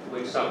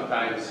 which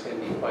sometimes can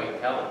be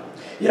quite telling.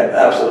 Yeah,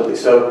 absolutely.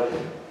 So,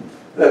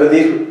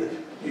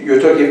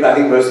 you're talking, I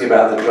think, mostly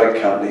about the drug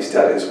company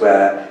studies,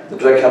 where the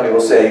drug company will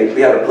say,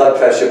 we have a blood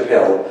pressure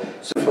pill,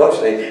 so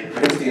unfortunately, we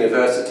went to the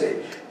university,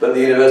 but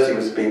the university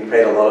was being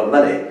paid a lot of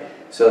money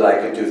so that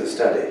I could do the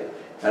study.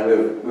 And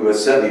we were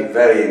certainly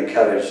very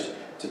encouraged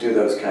to do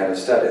those kind of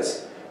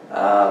studies.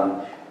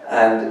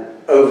 And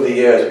over the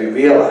years, we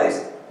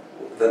realized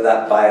that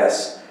that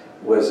bias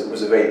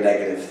was a very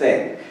negative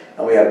thing.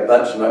 And we have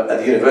much, at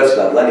the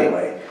university level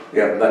anyway, we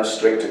have much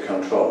stricter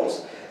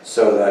controls,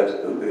 so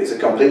that it's a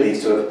completely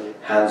sort of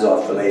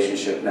hands-off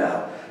relationship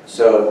now.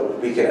 So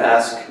we can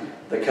ask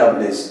the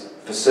companies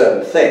for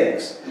certain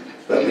things,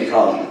 but we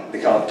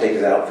can't take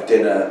us out for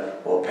dinner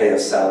or pay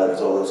us salaries,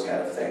 all those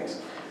kind of things.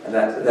 And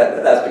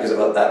that's because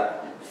of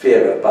that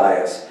fear of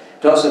bias.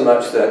 Not so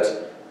much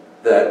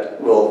that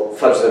we'll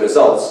fudge the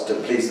results to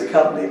please the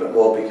company, but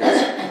more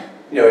because,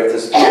 you know, if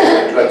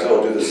the drugs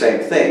all do the same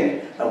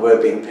thing and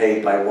we're being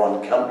paid by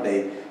one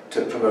company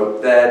to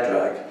promote their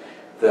drug,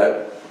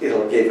 that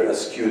it'll give a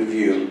skewed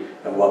view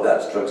of what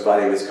that drug's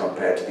value is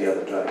compared to the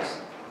other drugs.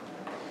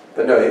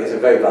 But no, it's a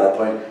very valid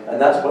point,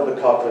 and that's what the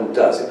Cochrane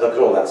does. It look at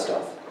all that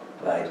stuff,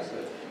 right?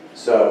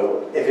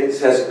 So if it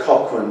says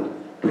Cochrane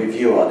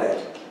review on it,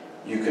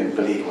 you can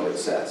believe what it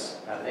says.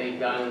 Have they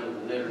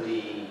done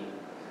literally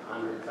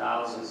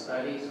 100,000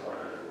 studies, or?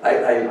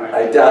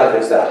 I doubt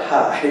if it's that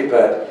high,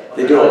 but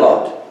they do a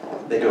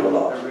lot. They do a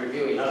lot. They're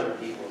reviewing other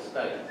people's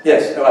studies.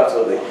 Yes, no,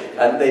 absolutely.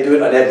 And they do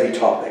it on every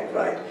topic,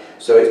 right?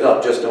 So it's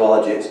not just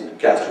neurology, it's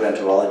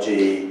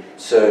gastroenterology,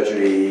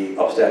 surgery,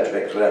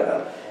 obstetrics,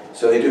 whatever.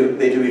 So they do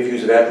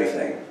reviews of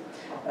everything.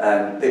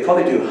 And they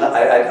probably do,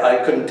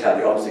 I couldn't tell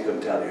you, honestly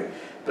couldn't tell you,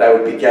 but I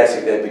would be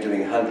guessing they'd be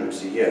doing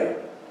hundreds a year.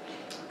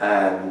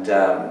 And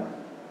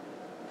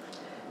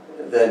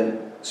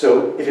then,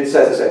 so if it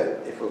says,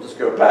 if we'll just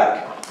go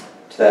back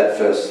to that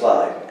first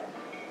slide,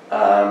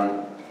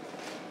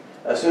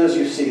 as soon as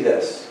you see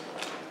this,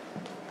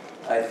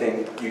 I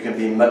think you can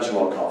be much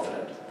more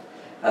confident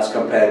as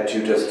compared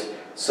to just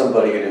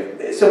somebody in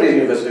the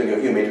university doing a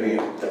review may be doing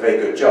a very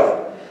good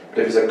job, but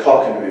if it's a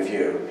Cochrane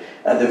review,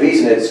 and the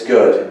reason it's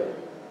good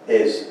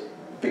is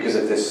because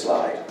of this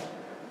slide.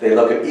 They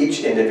look at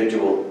each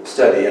individual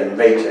study and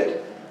rate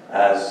it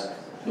as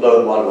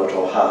low, moderate,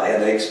 or high,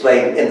 and they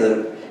explain in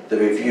the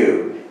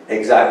review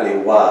exactly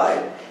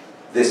why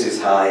this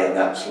is high and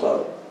that's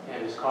low.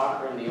 And is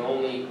Cochrane the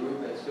only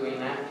group that's doing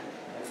that?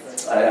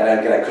 And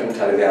again, I couldn't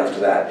tell you the answer to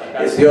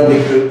that. It's the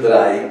only group that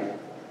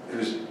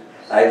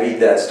I read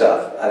their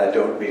stuff, and I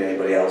don't read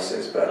anybody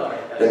else's, but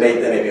there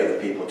may be other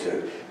people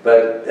too.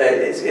 But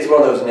it's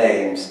one of those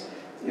names,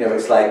 you know,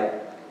 it's like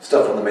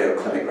stuff from the Mayo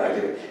Clinic, right?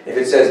 If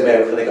it says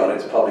Mayo Clinic on it,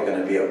 it's probably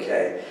going to be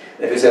okay.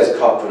 If it says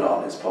Cochrane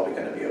on, it's probably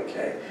going to be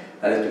okay.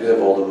 And it's because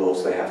of all the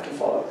rules they have to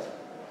follow.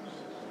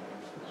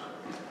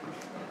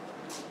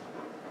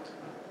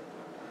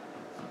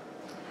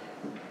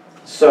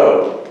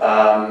 So,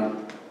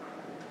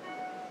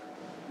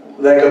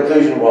 their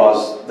conclusion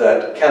was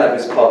that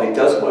cannabis probably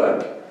does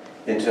work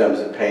in terms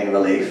of pain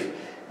relief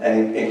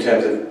and in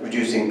terms of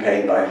reducing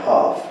pain by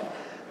half,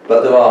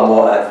 but there are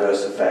more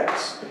adverse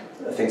effects,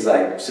 things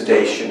like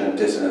sedation and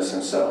dizziness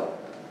and so on.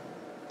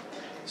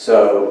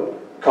 So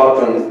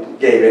Cochrane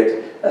gave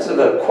it a sort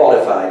of a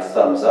qualified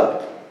thumbs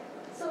up.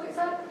 So is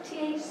that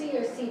THC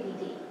or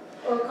CBD,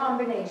 or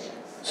combinations?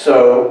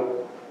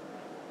 So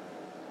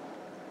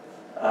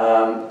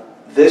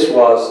this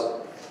was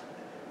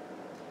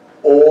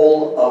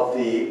all of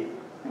the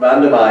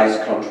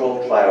randomized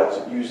controlled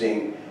trials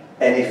using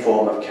any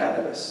form of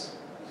cannabis.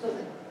 So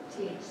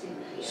the THC.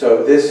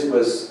 So this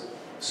was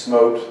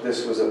smoked,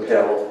 this was a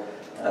pill,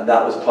 and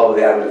that was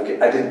probably,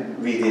 I didn't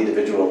read the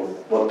individual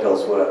what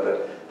pills were,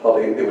 but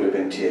probably it would have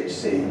been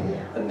THC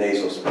and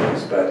nasal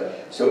sprays.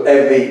 But so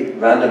every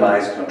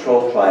randomized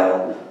controlled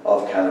trial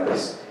of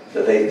cannabis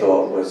that they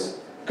thought was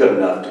good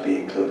enough to be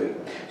included.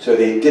 So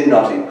they did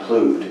not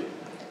include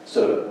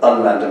sort of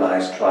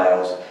unrandomized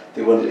trials.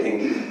 They wouldn't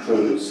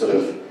include sort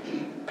of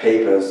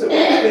papers that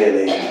were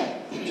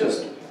clearly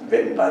just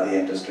written by the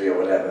industry or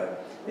whatever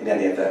in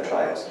any of their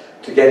trials.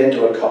 To get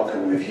into a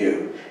Cochrane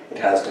review, it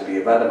has to be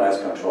a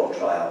randomized controlled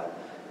trial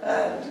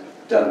and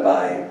done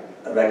by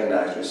a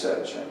recognized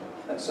researcher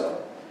and so on.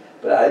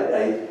 But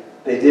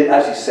they did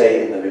actually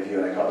say in the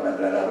review, and I can't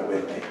remember, I don't have it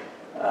with me,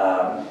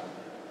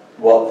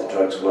 what the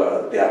drugs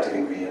were, the active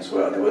ingredients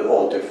were. They were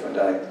all different.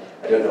 I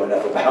don't know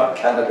enough about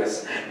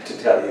cannabis to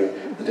tell you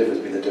the difference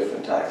between the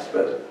different types,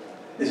 but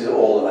this is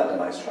all the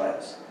randomized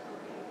trials.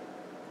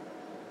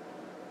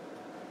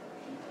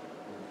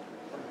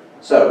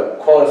 So,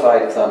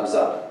 qualified thumbs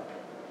up.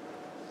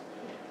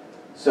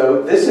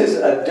 So this is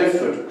a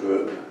different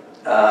group.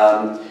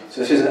 So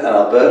this is an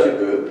Alberta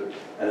group,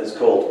 and it's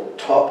called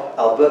Top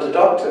Alberta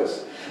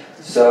Doctors.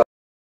 So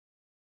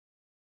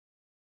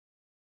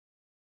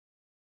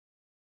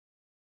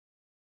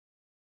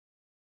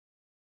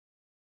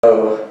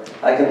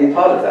I can be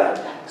part of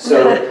that.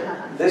 So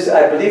this,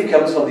 I believe,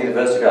 comes from the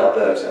University of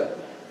Alberta,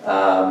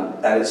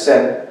 and it's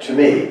sent to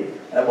me,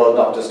 well,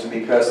 not just to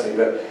me personally,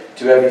 but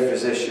to every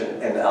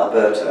physician in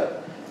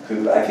Alberta,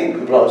 who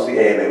belongs to the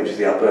AMA, which is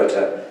the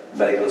Alberta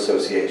Medical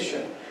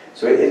Association.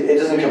 So it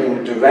doesn't come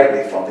in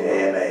directly from the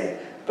AMA,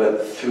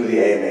 but through the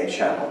AMA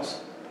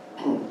channels.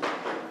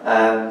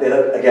 And they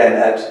look, again,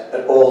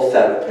 at all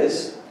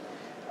therapies.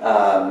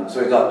 So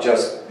it's not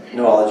just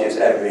neurology, it's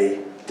every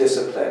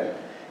discipline.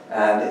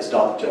 And it's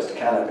not just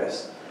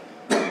cannabis.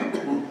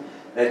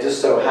 And it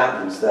just so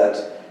happens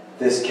that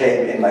this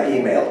came in my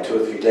email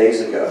 2 or 3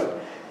 days ago,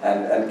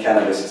 and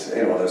cannabis is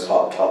one of those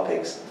hot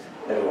topics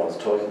everyone's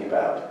talking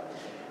about.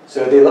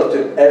 So they looked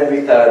at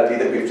every therapy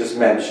that we've just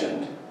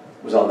mentioned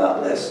was on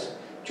that list,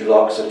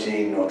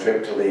 duloxetine,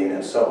 nortriptyline,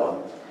 and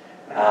so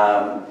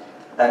on.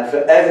 And for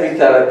every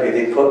therapy,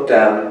 they put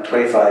down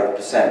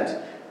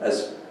 25%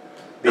 as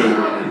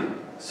being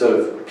sort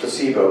of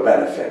placebo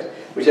benefit,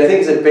 which I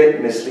think is a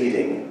bit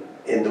misleading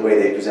in the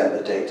way they present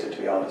the data,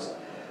 to be honest.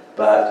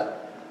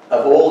 But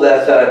of all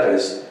their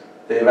therapies,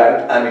 they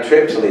ranked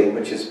amitriptyline,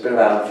 which has been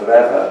around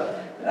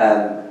forever,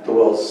 and the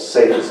world's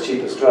safest,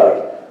 cheapest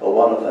drug, or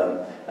one of them,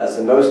 as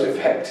the most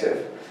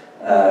effective,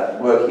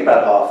 working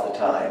about half the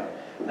time.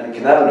 And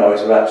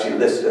cannabinoids were actually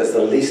listed as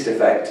the least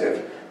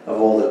effective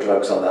of all the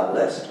drugs on that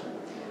list.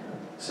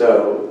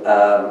 So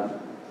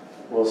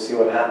we'll see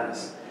what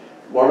happens.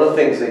 One of the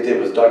things they did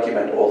was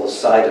document all the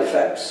side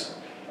effects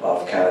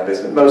of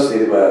cannabis, but mostly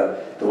they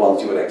were the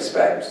ones you would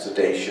expect: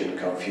 sedation,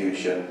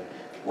 confusion,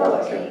 all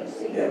that kind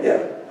of,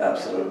 yeah,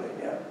 absolutely,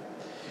 yeah.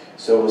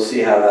 So we'll see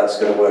how that's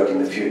going to work in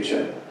the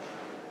future.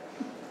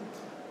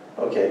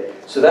 Okay,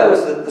 so that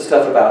was the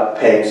stuff about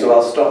pain, so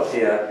I'll stop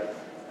here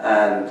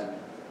and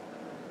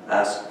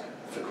ask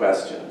for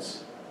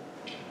questions.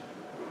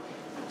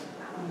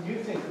 When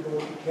you think about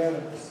the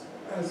cannabis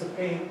as a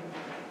pain,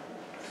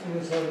 seeing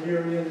as how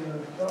you're in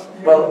the...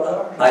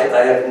 Well, I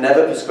have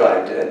never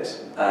prescribed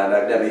it, and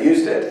I've never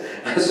used it,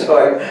 so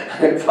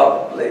I'm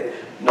probably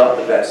not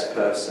the best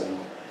person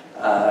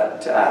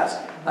to ask.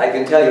 I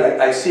can tell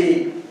you, I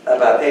see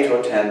about 8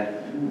 or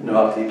 10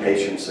 neuropathy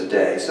patients a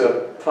day,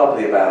 so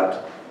probably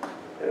about,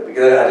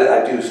 because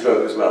I do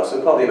stroke as well,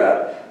 so probably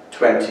about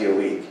 20 a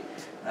week,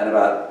 and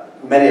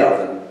about many of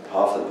them,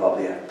 half of them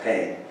probably have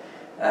pain,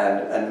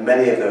 and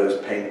many of those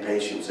pain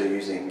patients are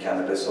using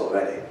cannabis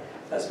already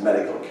as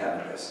medical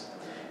cannabis,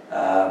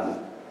 and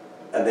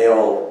they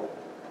all,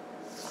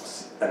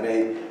 I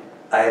mean,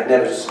 I have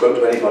never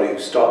spoken to anybody who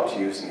stopped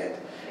using it.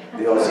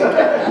 They all seem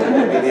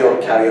to, they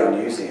all carry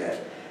on using it.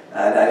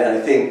 And I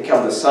think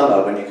come the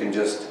summer, when you can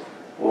just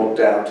walk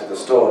down to the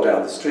store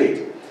down the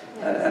street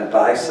and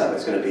buy some,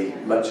 it's going to be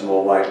much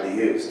more widely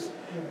used.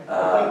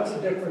 That's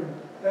a different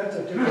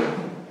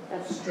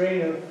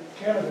strain of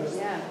cannabis.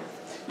 Yeah.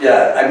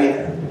 Yeah, I mean,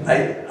 I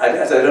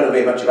don't know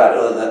very much about it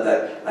other than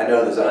that I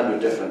know there's 100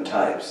 different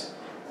types.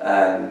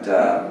 And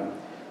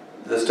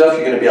the stuff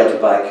you're going to be able to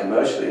buy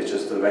commercially is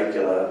just the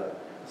regular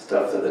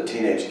stuff that the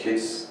teenage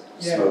kids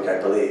smoke, I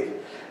believe.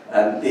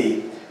 And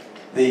the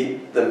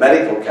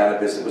medical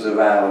cannabis that was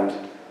around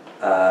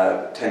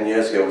 10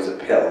 years ago was a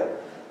pill,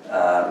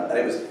 and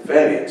it was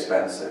very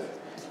expensive.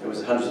 It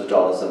was hundreds of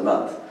dollars a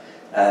month,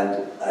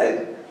 and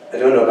I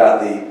don't know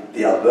about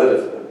the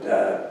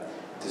Alberta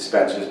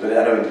dispensaries, but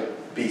I know in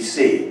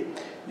BC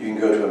you can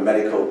go to a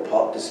medical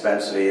pot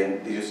dispensary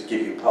and they just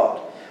give you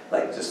pot,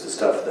 like just the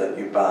stuff that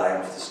you buy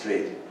off the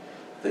street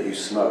that you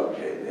smoke.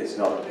 It's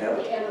not a pill.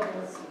 The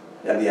edibles.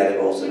 And the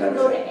edibles and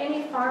everything. You can go everything. to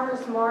any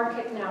farmer's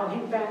market now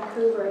in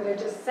Vancouver and they're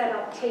just set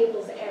up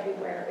tables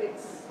everywhere.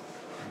 It's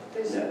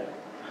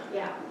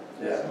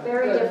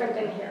very different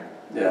than here.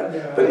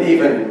 Yeah, but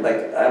even,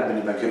 like, I haven't been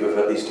in Vancouver for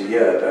at least a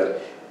year,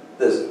 but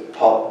there's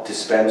pot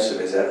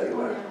dispensaries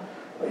everywhere.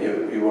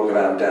 You walk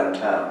around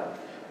downtown,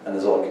 and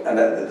there's all, and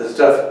the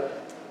stuff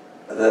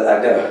that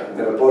I've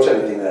never bought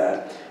anything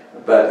there,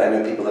 but I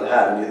know people that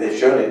have, and they've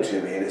shown it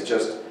to me, and it's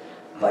just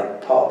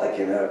like pot, like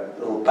in a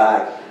little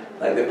bag,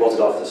 like they bought it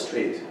off the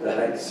street,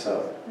 right?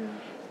 So.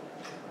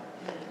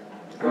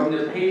 From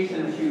the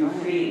patients you've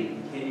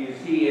seen, can you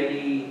see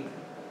any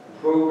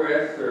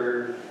progress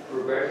or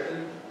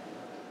progression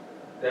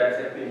that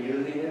have been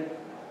using it?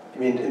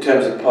 You mean in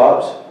terms of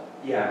pot?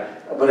 Yeah.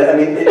 But I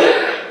mean,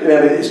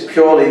 it's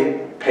purely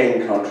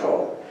pain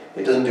control.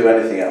 It doesn't do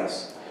anything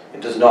else.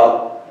 It does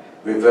not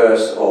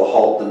reverse or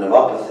halt the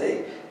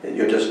neuropathy.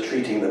 You're just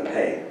treating the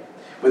pain.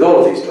 With all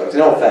of these drugs,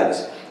 in all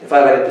fairness, if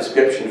I write a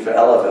prescription for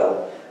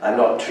Elavil, I'm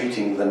not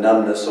treating the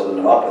numbness or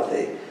the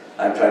neuropathy.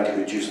 I'm trying to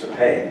reduce the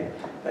pain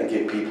and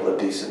give people a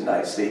decent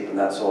night's sleep, and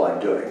that's all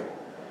I'm doing.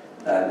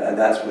 And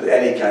that's with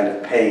any kind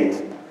of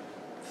pain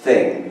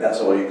thing, that's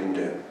all you can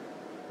do.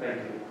 Thank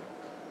you.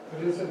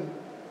 But it's a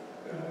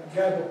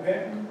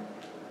gabapentin,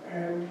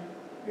 and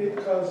it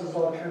causes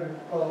all kind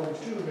of problems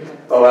too.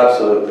 Oh,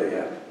 absolutely,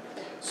 yeah.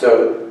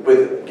 So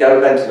with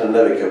gabapentin and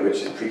Lyrica,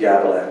 which is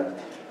pregabalin,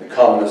 the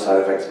commonest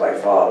side effects by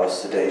far are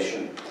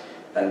sedation.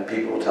 And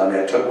people will tell me,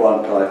 I took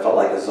one pill and I felt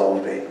like a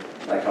zombie,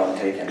 and I can't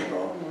take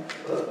anymore.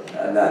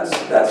 And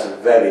that's a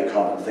very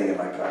common thing in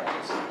my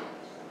practice.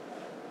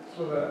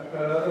 So that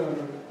other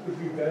one would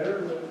be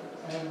better?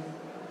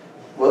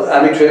 Well,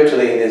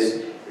 amitriptyline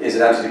is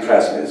an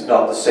antidepressant. It's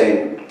not the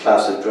same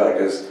class of drug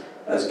as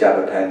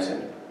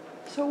gabapentin.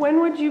 So when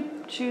would you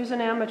choose an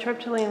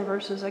amitriptyline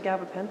versus a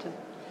gabapentin?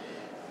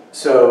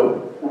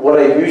 So what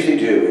I usually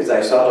do is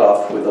I start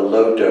off with a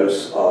low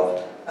dose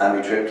of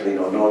amitriptyline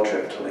or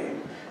nortriptyline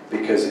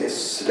because it's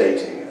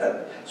sedating.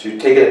 So you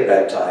take it at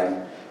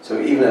bedtime. So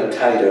even a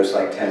tiny dose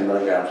like 10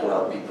 milligrams will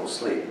help people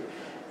sleep.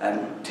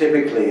 And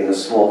typically in a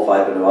small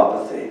fiber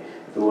neuropathy,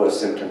 the worst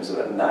symptoms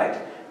are at night.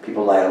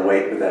 People lie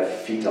awake with their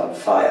feet on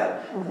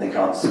fire and they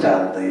can't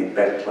stand the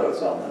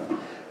bedclothes on them.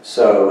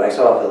 So I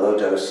start off with a low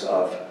dose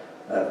of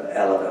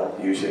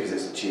Elavil, usually because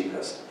it's the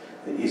cheapest,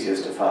 the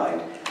easiest to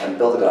find, and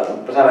build it up.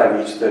 And by the time I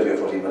reach 30 or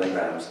 40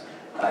 milligrams,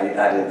 I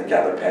add in the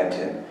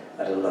gabapentin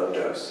at a low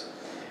dose.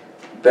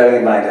 Bearing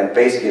in mind, I'm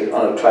basing it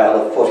on a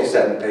trial of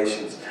 47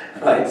 patients,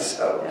 right?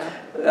 So,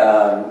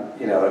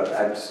 you know,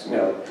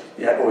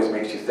 it always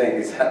makes you think,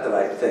 is that the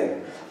right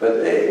thing? But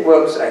it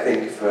works, I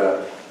think,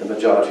 for the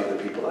majority of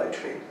the people I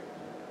treat.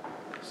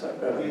 So,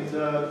 is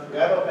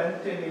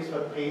gabapentin is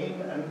for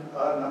pain and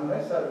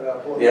numbness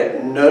or both?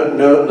 yeah,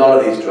 none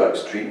of these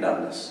drugs treat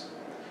numbness.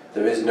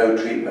 There is no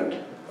treatment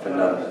for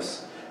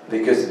numbness.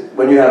 Because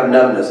when you have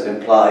numbness, it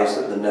implies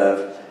that the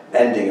nerve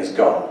ending is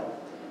gone.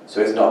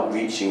 So it's not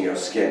reaching your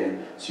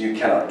skin, so you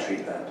cannot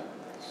treat that.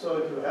 So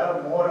if you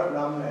have more of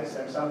numbness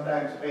and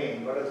sometimes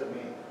pain, what does it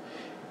mean?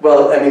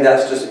 Well, I mean,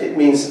 that's just, it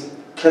means,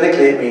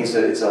 clinically it means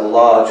that it's a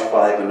large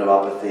fiber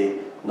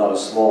neuropathy, not a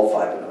small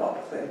fiber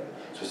neuropathy.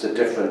 So it's a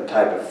different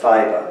type of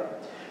fiber.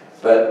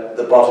 But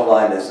the bottom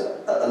line is,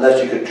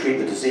 unless you could treat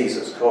the disease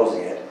that's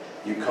causing it,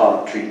 you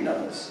can't treat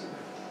numbness.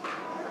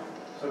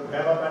 So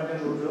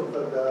gabapentin will do,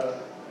 but the...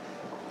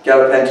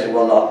 Gabapentin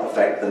will not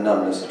affect the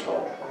numbness at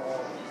all.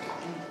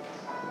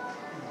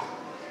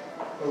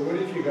 But what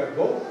if you got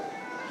both?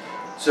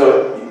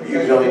 So you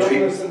can only treat...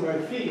 numbness in my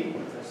feet,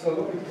 so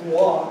that we can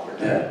walk.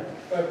 Yeah.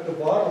 But the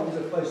bottoms,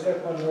 if I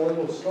step on a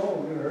little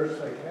stone, it hurts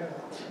like hell.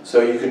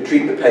 So you can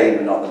treat the pain,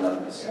 but not the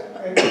numbness.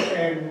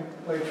 And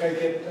like I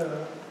get,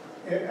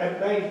 at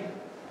night,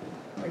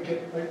 I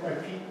get like my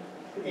feet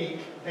ache.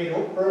 They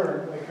don't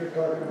burn like you're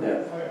talking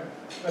about fire.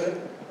 But like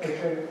I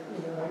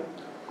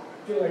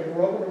feel like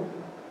rubbing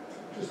them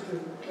just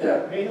to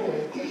get the pain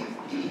away.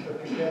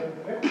 But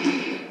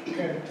you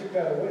kind of took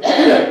that away.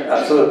 Yeah,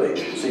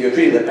 absolutely. So you're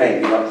treating the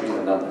pain, you're not treating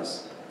the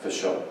numbness, for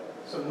sure.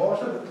 So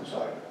most of the,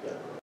 sorry,